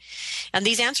childhood. And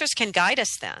these answers can guide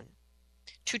us then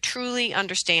to truly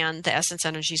understand the essence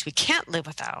energies we can't live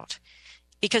without,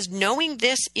 because knowing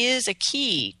this is a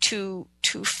key to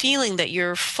feeling that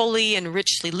you're fully and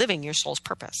richly living your soul's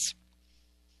purpose.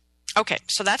 Okay,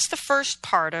 so that's the first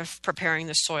part of preparing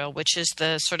the soil, which is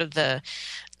the sort of the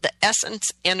essence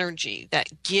energy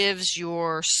that gives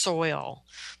your soil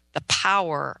the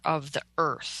power of the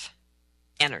earth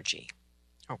energy.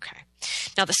 Okay.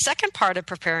 Now, the second part of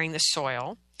preparing the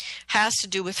soil has to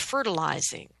do with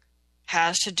fertilizing,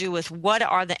 has to do with what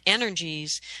are the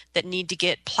energies that need to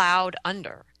get plowed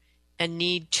under and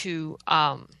need to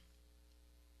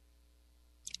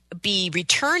be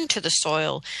returned to the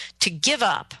soil to give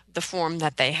up the form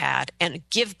that they had and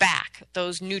give back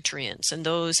those nutrients and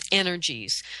those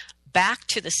energies back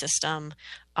to the system,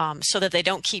 so that they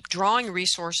don't keep drawing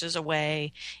resources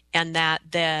away, and that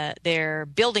their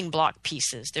building block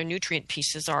pieces, their nutrient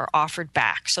pieces, are offered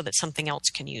back so that something else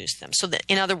can use them. So that,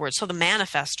 in other words, so the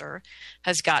manifester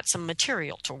has got some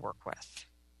material to work with.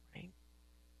 Right?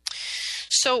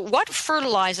 So what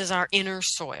fertilizes our inner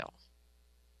soil?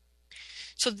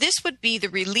 So this would be the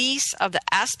release of the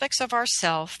aspects of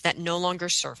ourself that no longer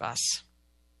serve us,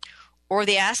 or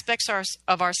the aspects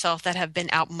of ourself that have been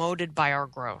outmoded by our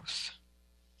growth.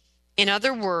 In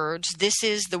other words, this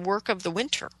is the work of the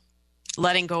winter,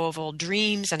 letting go of old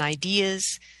dreams and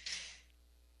ideas,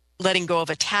 letting go of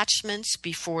attachments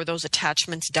before those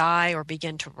attachments die or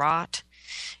begin to rot.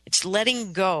 It's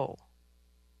letting go,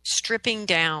 stripping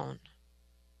down,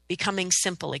 becoming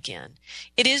simple again.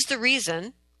 It is the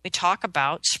reason we talk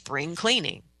about spring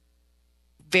cleaning,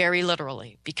 very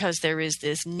literally, because there is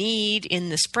this need in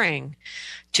the spring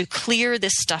to clear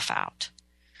this stuff out.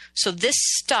 So this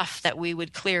stuff that we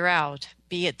would clear out,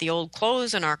 be it the old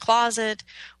clothes in our closet,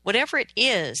 whatever it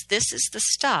is, this is the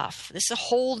stuff. This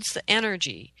holds the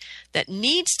energy that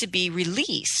needs to be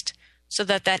released so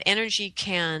that that energy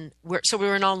can, so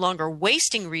we're no longer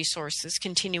wasting resources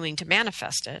continuing to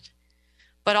manifest it,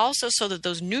 but also so that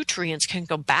those nutrients can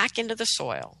go back into the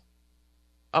soil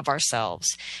of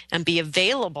ourselves and be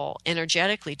available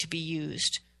energetically to be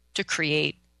used to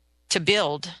create, to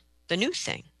build the new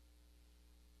thing.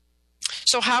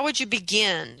 So how would you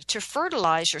begin to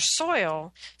fertilize your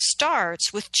soil?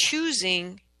 Starts with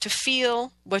choosing to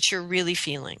feel what you're really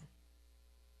feeling.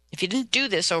 If you didn't do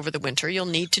this over the winter, you'll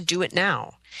need to do it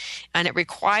now. And it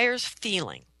requires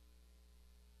feeling.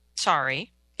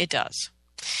 Sorry, it does.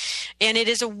 And it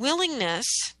is a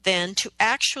willingness then to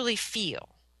actually feel.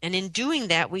 And in doing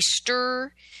that, we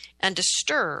stir and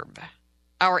disturb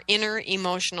our inner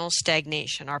emotional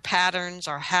stagnation, our patterns,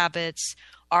 our habits,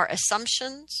 our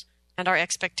assumptions, and our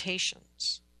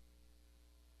expectations.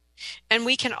 And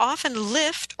we can often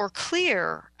lift or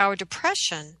clear our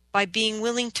depression by being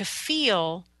willing to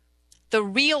feel the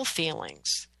real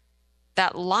feelings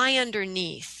that lie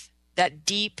underneath that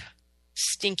deep,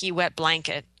 stinky, wet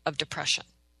blanket of depression.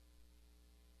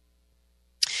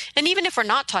 And even if we're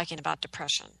not talking about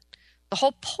depression, the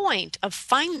whole point of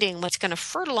finding what's going to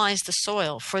fertilize the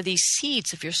soil for these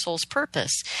seeds of your soul's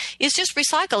purpose is just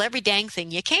recycle every dang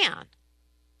thing you can.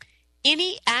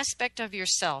 Any aspect of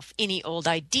yourself, any old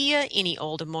idea, any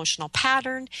old emotional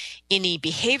pattern, any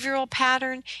behavioral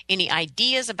pattern, any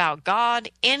ideas about God,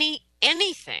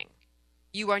 anything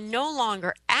you are no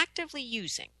longer actively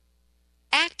using,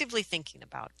 actively thinking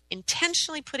about,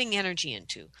 intentionally putting energy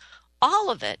into, all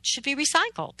of it should be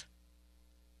recycled.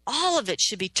 All of it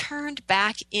should be turned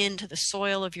back into the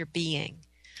soil of your being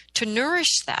to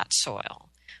nourish that soil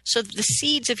so that the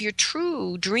seeds of your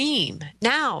true dream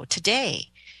now, today,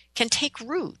 can take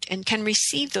root and can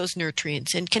receive those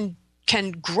nutrients and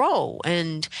can grow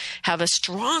and have a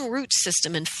strong root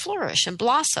system and flourish and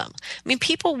blossom. I mean,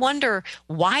 people wonder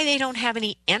why they don't have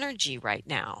any energy right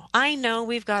now. I know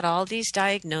we've got all these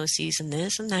diagnoses and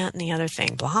this and that and the other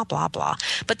thing, blah, blah, blah.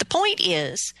 But the point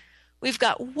is, we've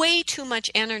got way too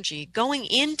much energy going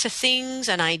into things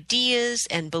and ideas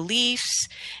and beliefs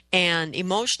and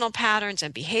emotional patterns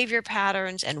and behavior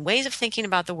patterns and ways of thinking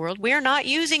about the world we're not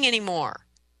using anymore.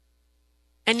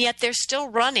 And yet they're still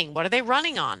running. What are they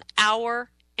running on? Our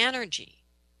energy.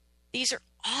 These are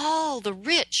all the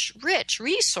rich, rich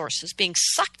resources being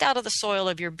sucked out of the soil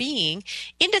of your being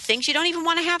into things you don't even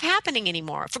want to have happening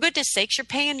anymore. For goodness sakes, you're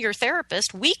paying your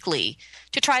therapist weekly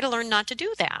to try to learn not to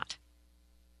do that.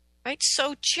 Right?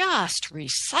 So just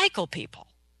recycle, people.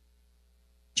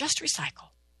 Just recycle.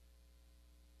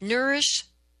 Nourish,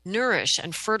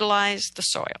 and fertilize the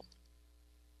soil.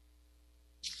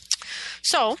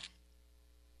 So,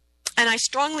 and I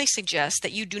strongly suggest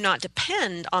that you do not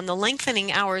depend on the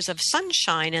lengthening hours of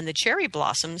sunshine and the cherry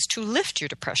blossoms to lift your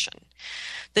depression.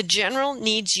 The general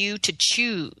needs you to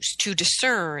choose, to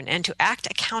discern, and to act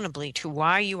accountably to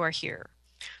why you are here.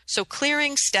 So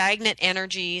clearing stagnant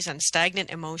energies and stagnant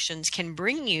emotions can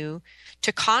bring you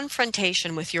to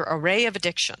confrontation with your array of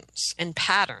addictions and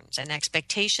patterns and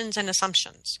expectations and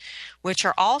assumptions, which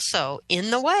are also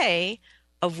in the way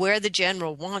of where the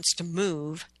general wants to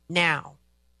move now.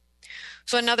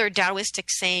 So another Taoistic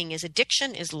saying is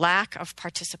addiction is lack of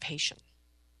participation.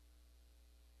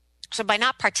 So by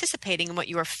not participating in what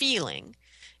you are feeling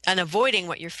and avoiding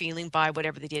what you're feeling by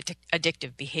whatever the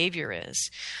addictive behavior is,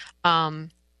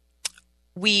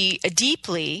 we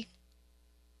deeply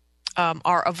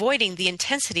are avoiding the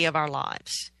intensity of our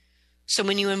lives. So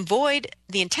when you avoid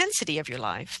the intensity of your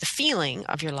life, the feeling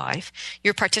of your life,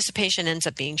 your participation ends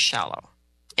up being shallow.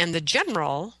 And the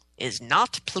general is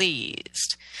not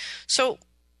pleased. So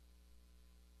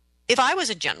if I was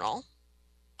a general,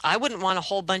 I wouldn't want a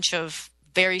whole bunch of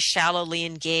very shallowly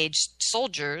engaged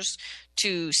soldiers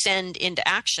to send into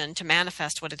action to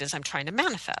manifest what it is I'm trying to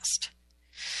manifest.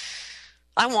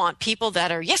 I want people that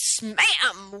are, yes,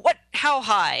 ma'am, how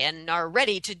high, and are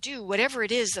ready to do whatever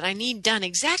it is that I need done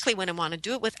exactly when I want to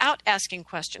do it without asking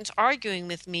questions, arguing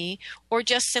with me, or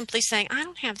just simply saying, I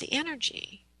don't have the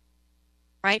energy,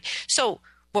 right? So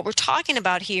what we're talking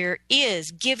about here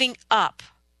is giving up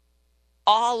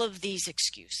all of these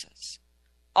excuses,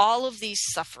 all of these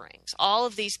sufferings, all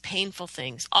of these painful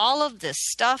things, all of this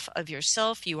stuff of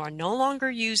yourself you are no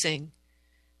longer using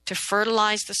to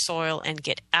fertilize the soil and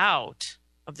get out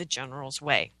of the general's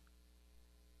way.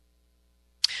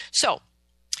 So,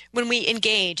 when we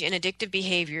engage in addictive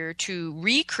behavior to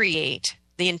recreate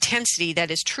the intensity that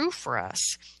is true for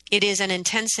us, it is an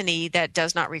intensity that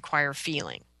does not require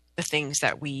feeling the things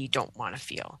that we don't want to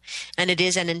feel. And it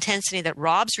is an intensity that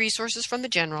robs resources from the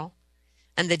general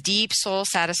and the deep soul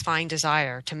satisfying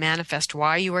desire to manifest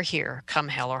why you are here, come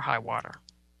hell or high water.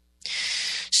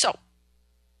 So,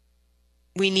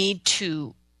 we need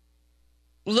to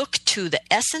look to the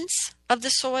essence of the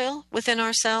soil within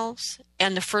ourselves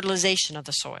and the fertilization of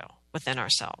the soil within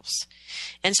ourselves.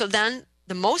 And so then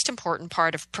the most important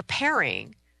part of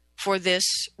preparing for this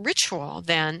ritual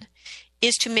then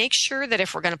is to make sure that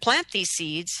if we're going to plant these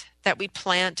seeds, that we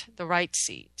plant the right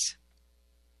seeds.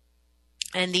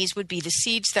 And these would be the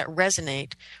seeds that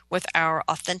resonate with our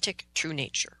authentic true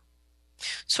nature.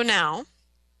 So now,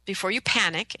 before you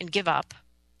panic and give up,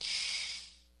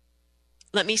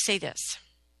 let me say this.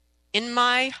 In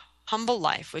my humble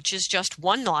life, which is just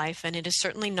one life, and it is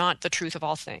certainly not the truth of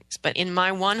all things, but in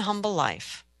my one humble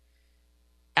life,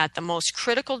 at the most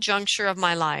critical juncture of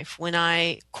my life, when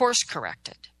I course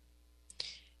corrected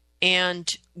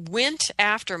and went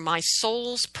after my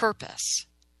soul's purpose,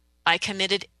 I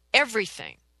committed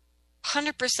everything,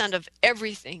 100% of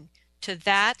everything, to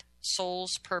that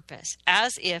soul's purpose,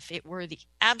 as if it were the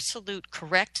absolute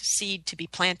correct seed to be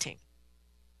planting.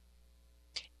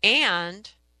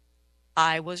 And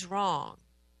I was wrong.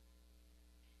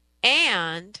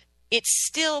 And it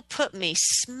still put me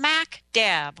smack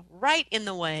dab right in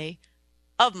the way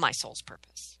of my soul's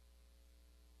purpose.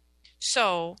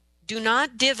 So do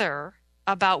not dither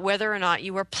about whether or not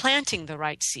you are planting the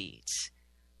right seeds.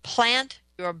 Plant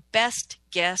your best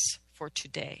guess for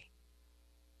today.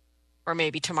 Or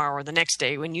maybe tomorrow or the next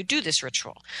day when you do this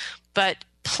ritual. But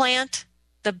plant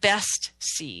the best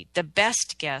seed, the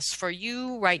best guess for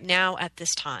you right now at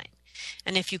this time.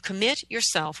 And if you commit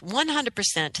yourself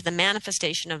 100% to the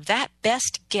manifestation of that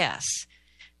best guess,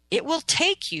 it will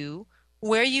take you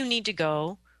where you need to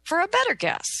go for a better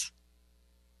guess.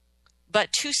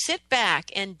 But to sit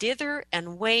back and dither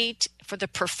and wait for the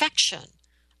perfection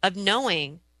of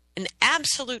knowing an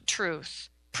absolute truth,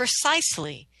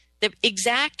 precisely the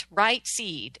exact right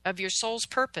seed of your soul's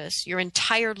purpose, your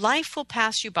entire life will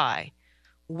pass you by,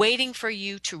 waiting for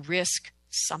you to risk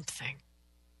something.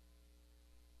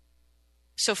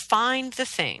 So find the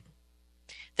thing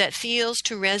that feels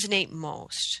to resonate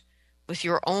most with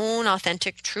your own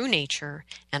authentic true nature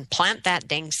and plant that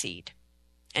dang seed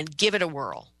and give it a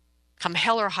whirl. Come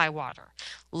hell or high water.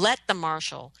 Let the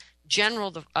marshal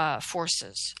general the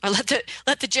forces, or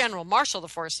let the general marshal the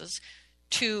forces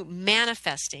to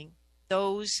manifesting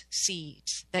those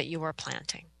seeds that you are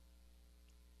planting.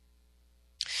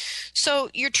 So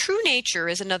your true nature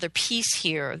is another piece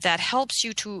here that helps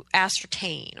you to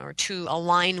ascertain or to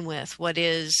align with what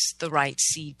is the right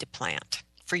seed to plant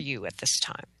for you at this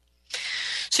time.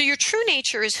 So your true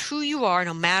nature is who you are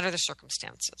no matter the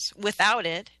circumstances. Without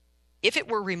it, if it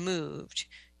were removed,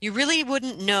 you really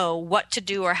wouldn't know what to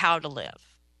do or how to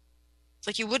live. It's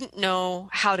like you wouldn't know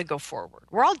how to go forward.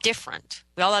 We're all different.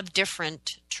 We all have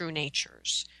different true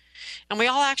natures. And we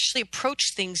all actually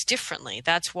approach things differently.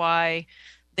 That's why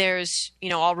there's,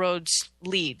 all roads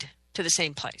lead to the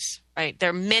same place, right?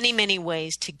 There are many, many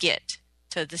ways to get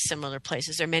to the similar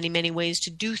places. There are many, many ways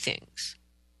to do things,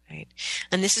 right?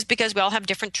 And this is because we all have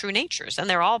different true natures, and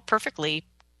they're all perfectly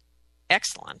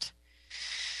excellent.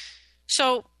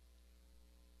 So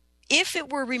if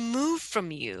it were removed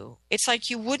from you, it's like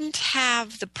you wouldn't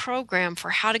have the program for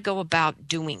how to go about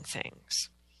doing things.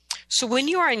 So when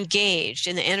you are engaged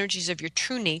in the energies of your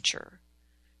true nature,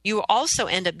 you will also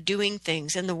end up doing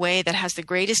things in the way that has the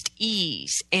greatest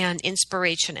ease and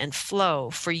inspiration and flow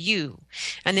for you.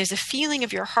 And there's a feeling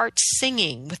of your heart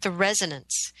singing with the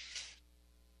resonance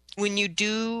when you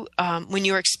do, when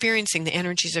you're experiencing the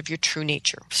energies of your true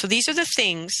nature. So these are the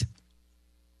things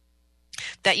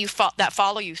that that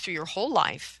follow you through your whole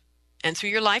life and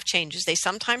through your life changes. They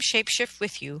sometimes shapeshift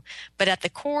with you, but at the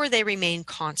core, they remain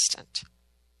constant.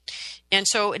 And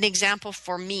so an example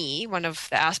for me, one of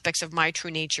the aspects of my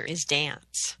true nature is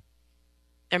dance.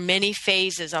 There are many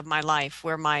phases of my life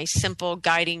where my simple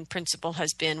guiding principle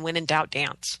has been, when in doubt,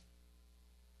 dance.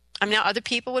 I mean, now other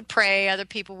people would pray, other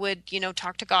people would,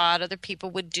 talk to God, other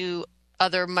people would do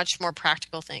other much more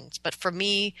practical things. But for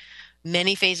me,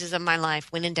 many phases of my life,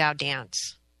 when in doubt,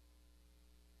 dance.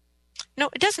 No,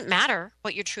 it doesn't matter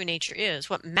what your true nature is.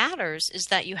 What matters is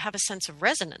that you have a sense of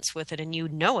resonance with it and you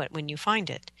know it when you find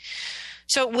it.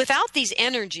 So without these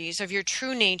energies of your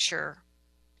true nature,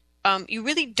 you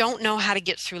really don't know how to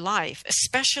get through life,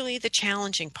 especially the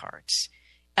challenging parts.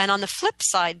 And on the flip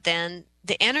side, then,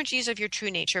 the energies of your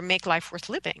true nature make life worth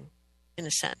living, in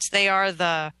a sense. They are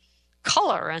the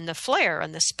color and the flair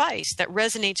and the spice that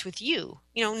resonates with you.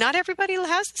 Not everybody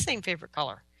has the same favorite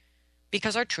color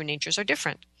because our true natures are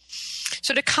different.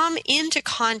 So to come into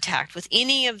contact with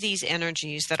any of these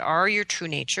energies that are your true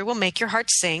nature will make your heart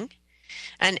sing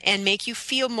and make you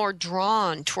feel more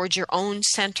drawn towards your own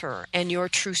center and your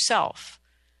true self.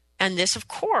 And this, of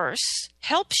course,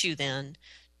 helps you then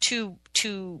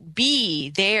to be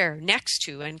there next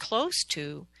to and close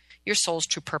to your soul's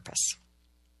true purpose.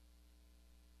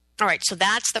 All right, so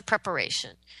that's the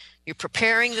preparation. You're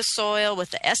preparing the soil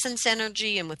with the essence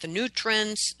energy and with the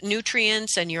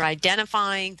nutrients, and you're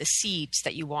identifying the seeds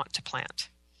that you want to plant.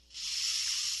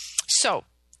 So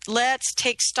let's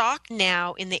take stock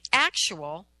now in the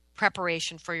actual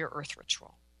preparation for your earth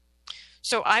ritual.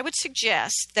 So I would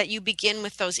suggest that you begin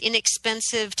with those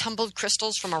inexpensive tumbled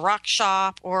crystals from a rock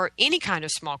shop, or any kind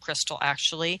of small crystal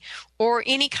actually, or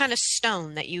any kind of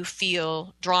stone that you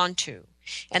feel drawn to.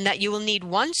 And that you will need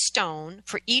one stone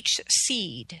for each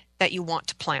seed that you want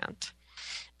to plant.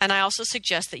 And I also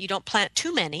suggest that you don't plant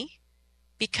too many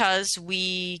because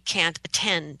we can't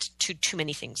attend to too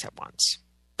many things at once.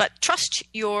 But trust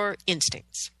your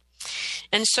instincts.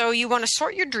 And so you want to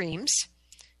sort your dreams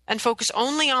and focus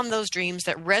only on those dreams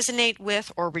that resonate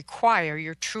with or require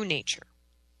your true nature.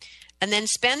 And then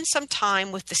spend some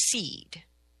time with the seed,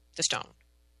 the stone.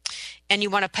 And you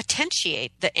want to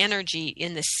potentiate the energy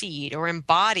in the seed or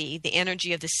embody the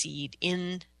energy of the seed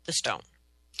in the stone.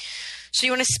 So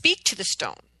you want to speak to the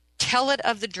stone. Tell it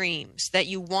of the dreams that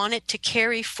you want it to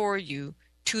carry for you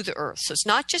to the earth. So it's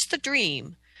not just the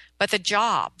dream, but the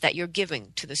job that you're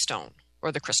giving to the stone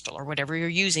or the crystal or whatever you're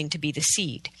using to be the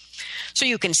seed. So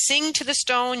you can sing to the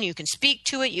stone, you can speak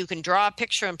to it, you can draw a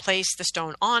picture and place the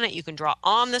stone on it, you can draw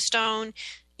on the stone.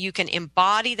 You can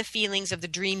embody the feelings of the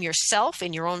dream yourself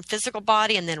in your own physical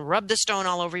body and then rub the stone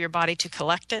all over your body to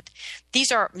collect it.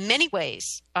 These are many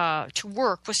ways to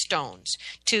work with stones,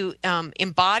 to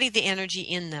embody the energy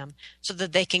in them so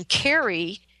that they can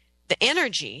carry the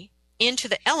energy into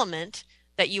the element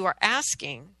that you are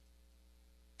asking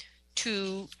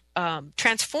to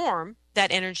transform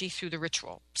that energy through the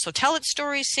ritual. So tell it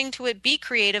stories, sing to it, be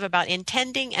creative about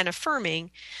intending and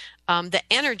affirming the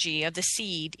energy of the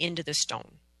seed into the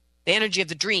stone. The energy of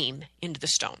the dream into the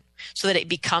stone so that it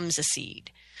becomes a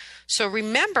seed. So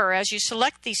remember, as you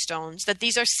select these stones, that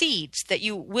these are seeds, that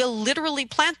you will literally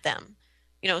plant them.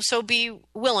 So be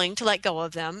willing to let go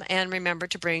of them and remember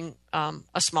to bring a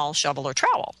small shovel or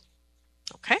trowel.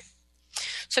 Okay?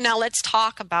 So now let's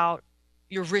talk about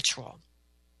your ritual.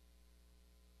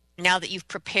 Now that you've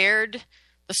prepared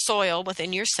the soil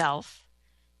within yourself,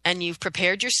 and you've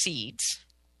prepared your seeds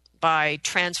by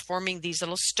transforming these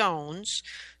little stones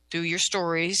through your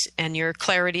stories and your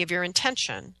clarity of your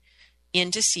intention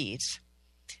into seeds,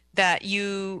 that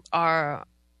you are,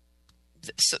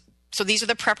 so these are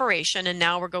the preparation, and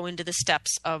now we're going to the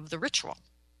steps of the ritual.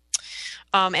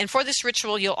 And for this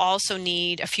ritual, you'll also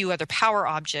need a few other power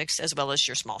objects as well as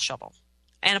your small shovel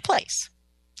and a place.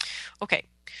 Okay,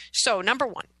 so number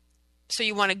one, so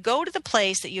you want to go to the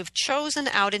place that you've chosen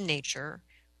out in nature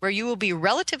where you will be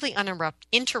relatively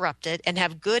uninterrupted and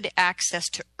have good access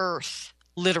to earth,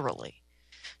 literally.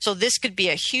 So this could be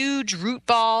a huge root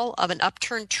ball of an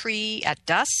upturned tree at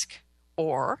dusk,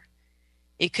 or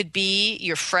it could be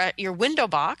your window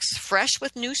box, fresh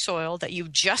with new soil that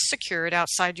you've just secured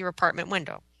outside your apartment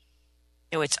window.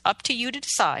 Now, it's up to you to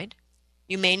decide.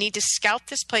 You may need to scout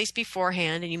this place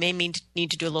beforehand, and you may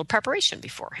need to do a little preparation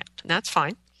beforehand, and that's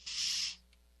fine.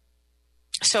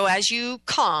 So as you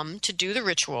come to do the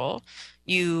ritual,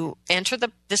 you enter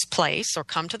this place or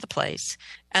come to the place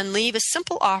and leave a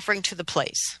simple offering to the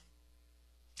place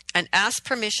and ask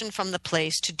permission from the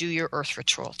place to do your earth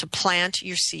ritual, to plant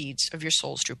your seeds of your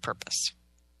soul's true purpose.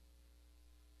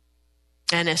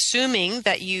 And assuming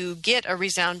that you get a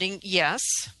resounding yes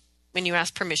when you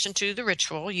ask permission to do the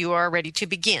ritual, you are ready to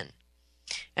begin,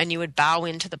 and you would bow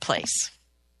into the place.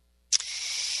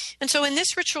 And so in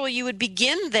this ritual, you would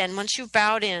begin then, once you've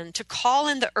bowed in, to call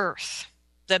in the earth,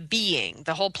 the being,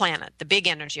 the whole planet, the big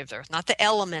energy of the earth, not the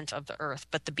element of the earth,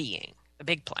 but the being, the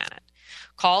big planet.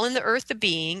 Call in the earth, the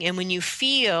being, and when you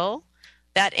feel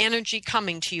that energy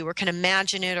coming to you, or can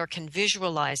imagine it or can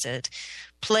visualize it,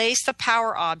 place the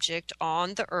power object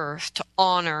on the earth to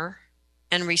honor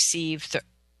and receive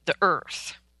the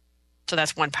earth. So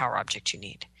that's one power object you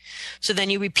need. So then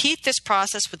you repeat this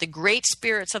process with the great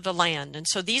spirits of the land. And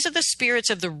so these are the spirits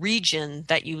of the region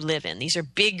that you live in. These are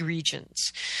big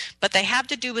regions, but they have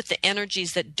to do with the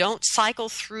energies that don't cycle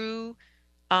through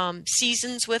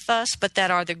seasons with us, but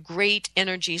that are the great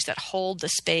energies that hold the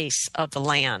space of the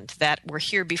land, that were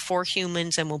here before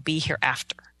humans and will be here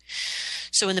after.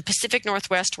 So in the Pacific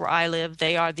Northwest where I live,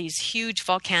 they are these huge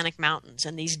volcanic mountains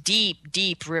and these deep,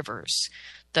 deep rivers,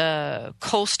 the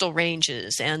coastal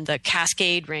ranges and the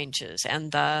Cascade ranges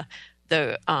and the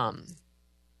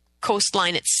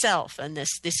coastline itself, and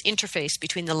this interface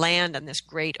between the land and this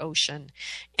great ocean,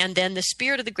 and then the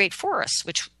spirit of the great forests,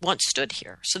 which once stood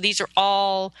here. So these are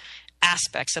all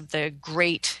aspects of the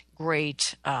great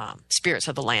spirits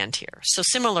of the land here. So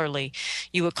similarly,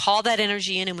 you would call that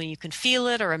energy in, and when you can feel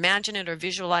it or imagine it or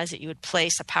visualize it, you would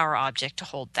place a power object to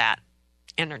hold that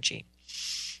energy.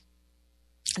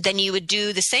 Then you would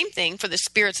do the same thing for the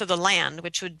spirits of the land,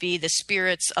 which would be the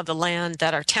spirits of the land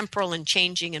that are temporal and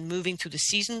changing and moving through the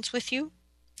seasons with you.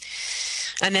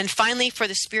 And then finally, for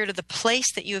the spirit of the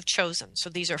place that you have chosen. So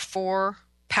these are 4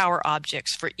 power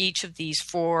objects for each of these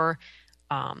 4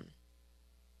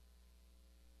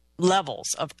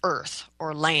 levels of earth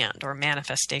or land or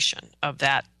manifestation of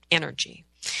that energy.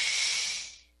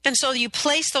 And so you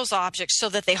place those objects so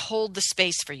that they hold the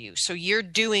space for you. So you're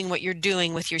doing what you're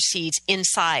doing with your seeds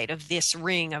inside of this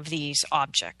ring of these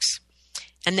objects.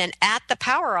 And then at the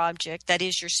power object, that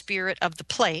is your spirit of the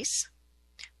place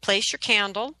your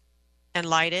candle and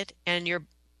light it, and your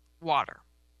water,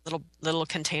 little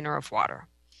container of water.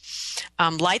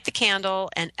 Light the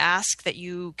candle and ask that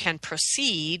you can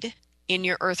proceed in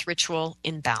your earth ritual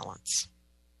in balance.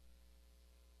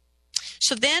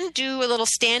 So then do a little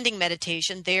standing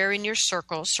meditation there in your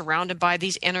circle, surrounded by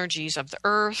these energies of the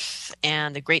earth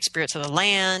and the great spirits of the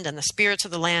land and the spirits of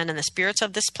the land and the spirits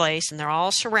of this place, and they're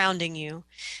all surrounding you.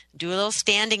 Do a little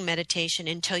standing meditation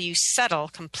until you settle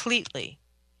completely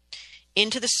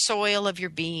into the soil of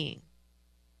your being,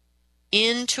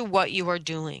 into what you are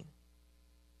doing.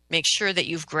 Make sure that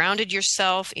you've grounded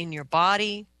yourself in your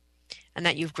body and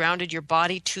that you've grounded your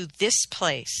body to this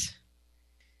place.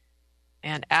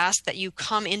 And ask that you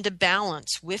come into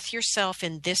balance with yourself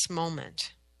in this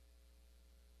moment.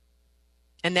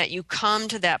 And that you come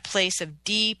to that place of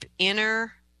deep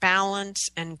inner balance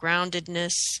and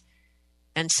groundedness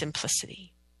and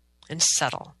simplicity and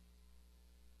settle.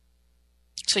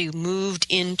 So you moved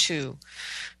into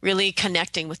really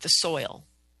connecting with the soil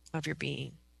of your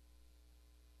being.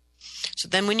 So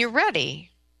then when you're ready,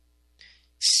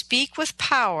 speak with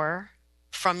power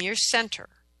from your center,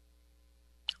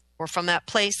 or from that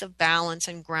place of balance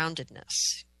and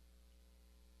groundedness.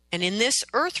 And in this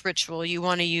earth ritual, you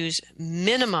want to use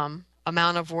minimum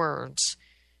amount of words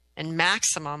and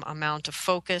maximum amount of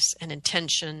focus and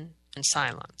intention and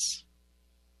silence.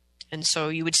 And so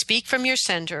you would speak from your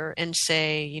center and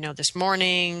say, this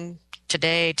morning,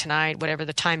 today, tonight, whatever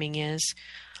the timing is,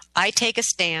 I take a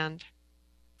stand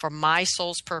for my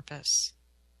soul's purpose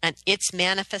and its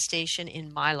manifestation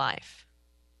in my life.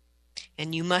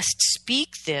 And you must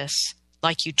speak this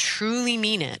like you truly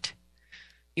mean it.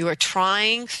 You are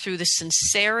trying through the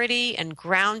sincerity and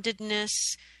groundedness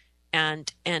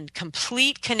and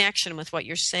complete connection with what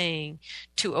you're saying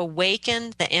to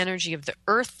awaken the energy of the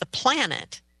earth, the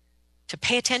planet, to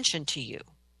pay attention to you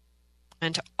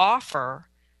and to offer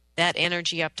that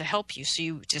energy up to help you. So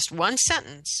you just one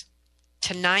sentence,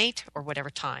 tonight or whatever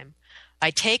time,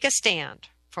 I take a stand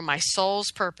for my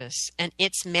soul's purpose and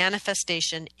its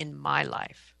manifestation in my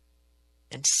life.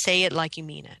 And say it like you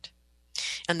mean it.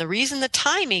 And the reason the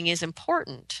timing is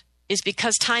important is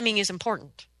because timing is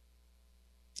important.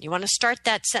 You want to start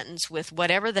that sentence with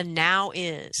whatever the now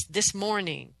is, this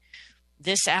morning,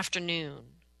 this afternoon,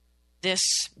 this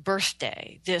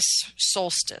birthday, this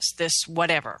solstice, this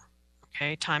whatever.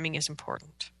 Okay, timing is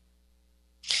important.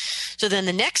 So then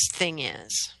the next thing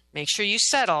is, make sure you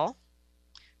settle.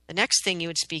 The next thing you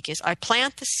would speak is, I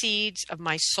plant the seeds of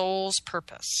my soul's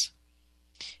purpose.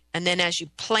 And then as you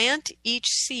plant each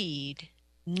seed,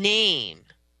 name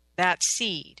that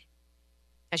seed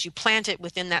as you plant it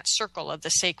within that circle of the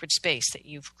sacred space that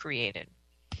you've created.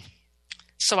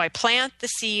 So I plant the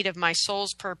seed of my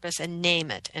soul's purpose and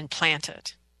name it and plant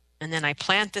it. And then I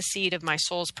plant the seed of my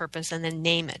soul's purpose and then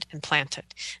name it and plant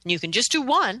it. And you can just do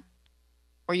one,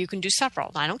 or you can do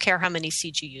several. I don't care how many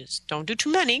seeds you use. Don't do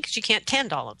too many because you can't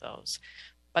tend all of those.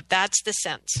 But that's the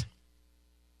sense.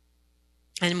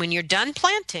 And when you're done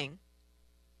planting,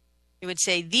 you would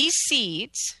say, these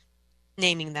seeds,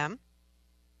 naming them,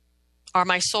 are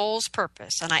my soul's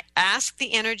purpose. And I ask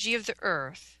the energy of the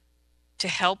earth to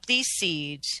help these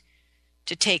seeds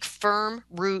to take firm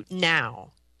root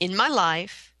now in my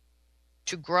life,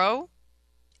 to grow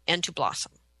and to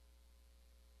blossom.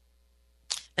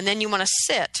 And then you want to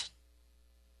sit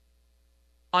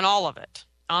on all of it,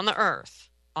 on the earth,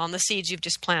 on the seeds you've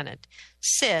just planted.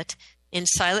 Sit in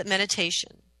silent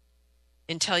meditation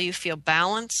until you feel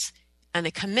balance and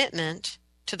a commitment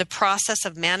to the process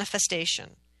of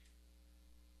manifestation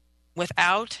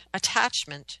without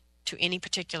attachment to any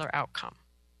particular outcome.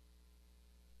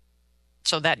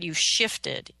 So that you've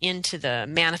shifted into the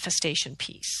manifestation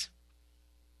piece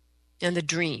and the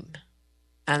dream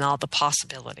and all the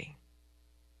possibility.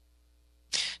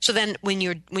 So then when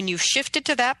you've shifted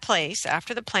to that place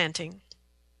after the planting,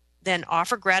 then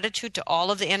offer gratitude to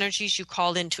all of the energies you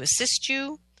called in to assist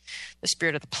you, the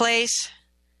spirit of the place,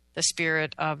 the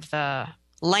spirit of the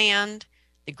land,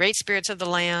 the great spirits of the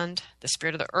land, the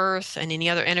spirit of the earth, and any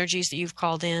other energies that you've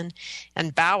called in,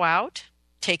 and bow out,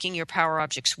 taking your power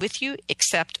objects with you,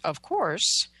 except, of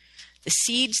course, the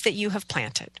seeds that you have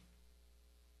planted.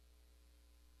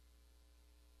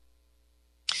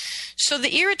 So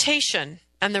the irritation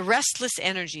and the restless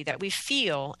energy that we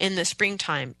feel in the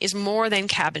springtime is more than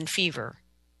cabin fever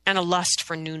and a lust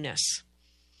for newness.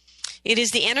 It is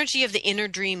the energy of the inner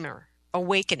dreamer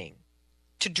awakening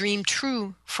to dream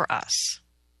true for us.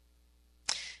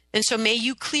 And so may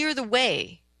you clear the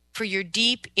way for your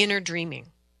deep inner dreaming.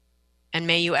 And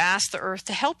may you ask the earth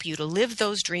to help you to live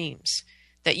those dreams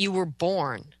that you were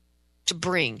born to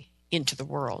bring into the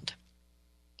world.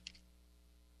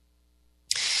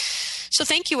 So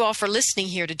thank you all for listening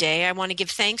here today. I want to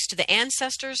give thanks to the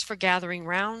ancestors for gathering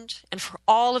round and for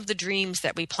all of the dreams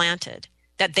that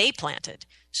they planted,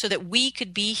 so that we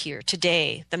could be here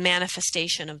today, the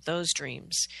manifestation of those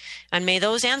dreams. And may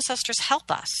those ancestors help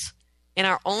us in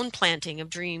our own planting of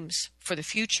dreams for the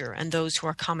future and those who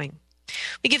are coming.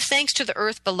 We give thanks to the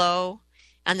earth below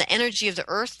and the energy of the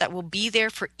earth that will be there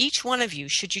for each one of you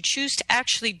should you choose to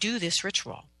actually do this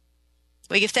ritual.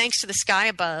 We give thanks to the sky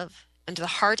above and to the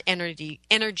heart energy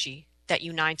that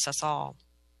unites us all.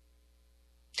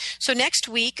 So next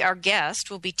week, our guest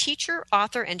will be teacher,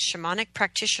 author, and shamanic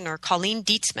practitioner Colleen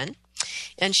Dietzman,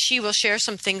 and she will share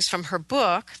some things from her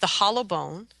book, The Hollow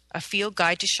Bone, A Field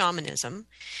Guide to Shamanism,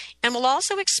 and will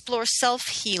also explore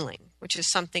self-healing, which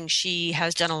is something she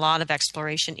has done a lot of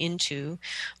exploration into.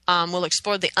 We'll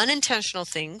explore the unintentional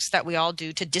things that we all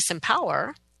do to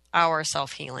disempower our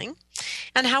self-healing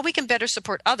and how we can better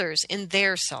support others in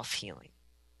their self-healing.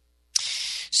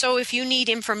 So if you need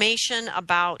information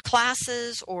about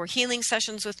classes or healing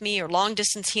sessions with me or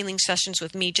long-distance healing sessions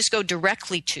with me, just go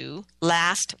directly to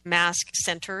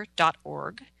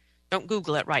lastmaskcenter.org. Don't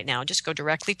Google it right now. Just go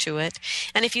directly to it.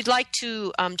 And if you'd like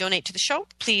to donate to the show,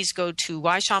 please go to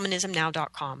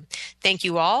whyshamanismnow.com. Thank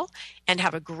you all, and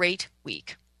have a great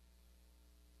week.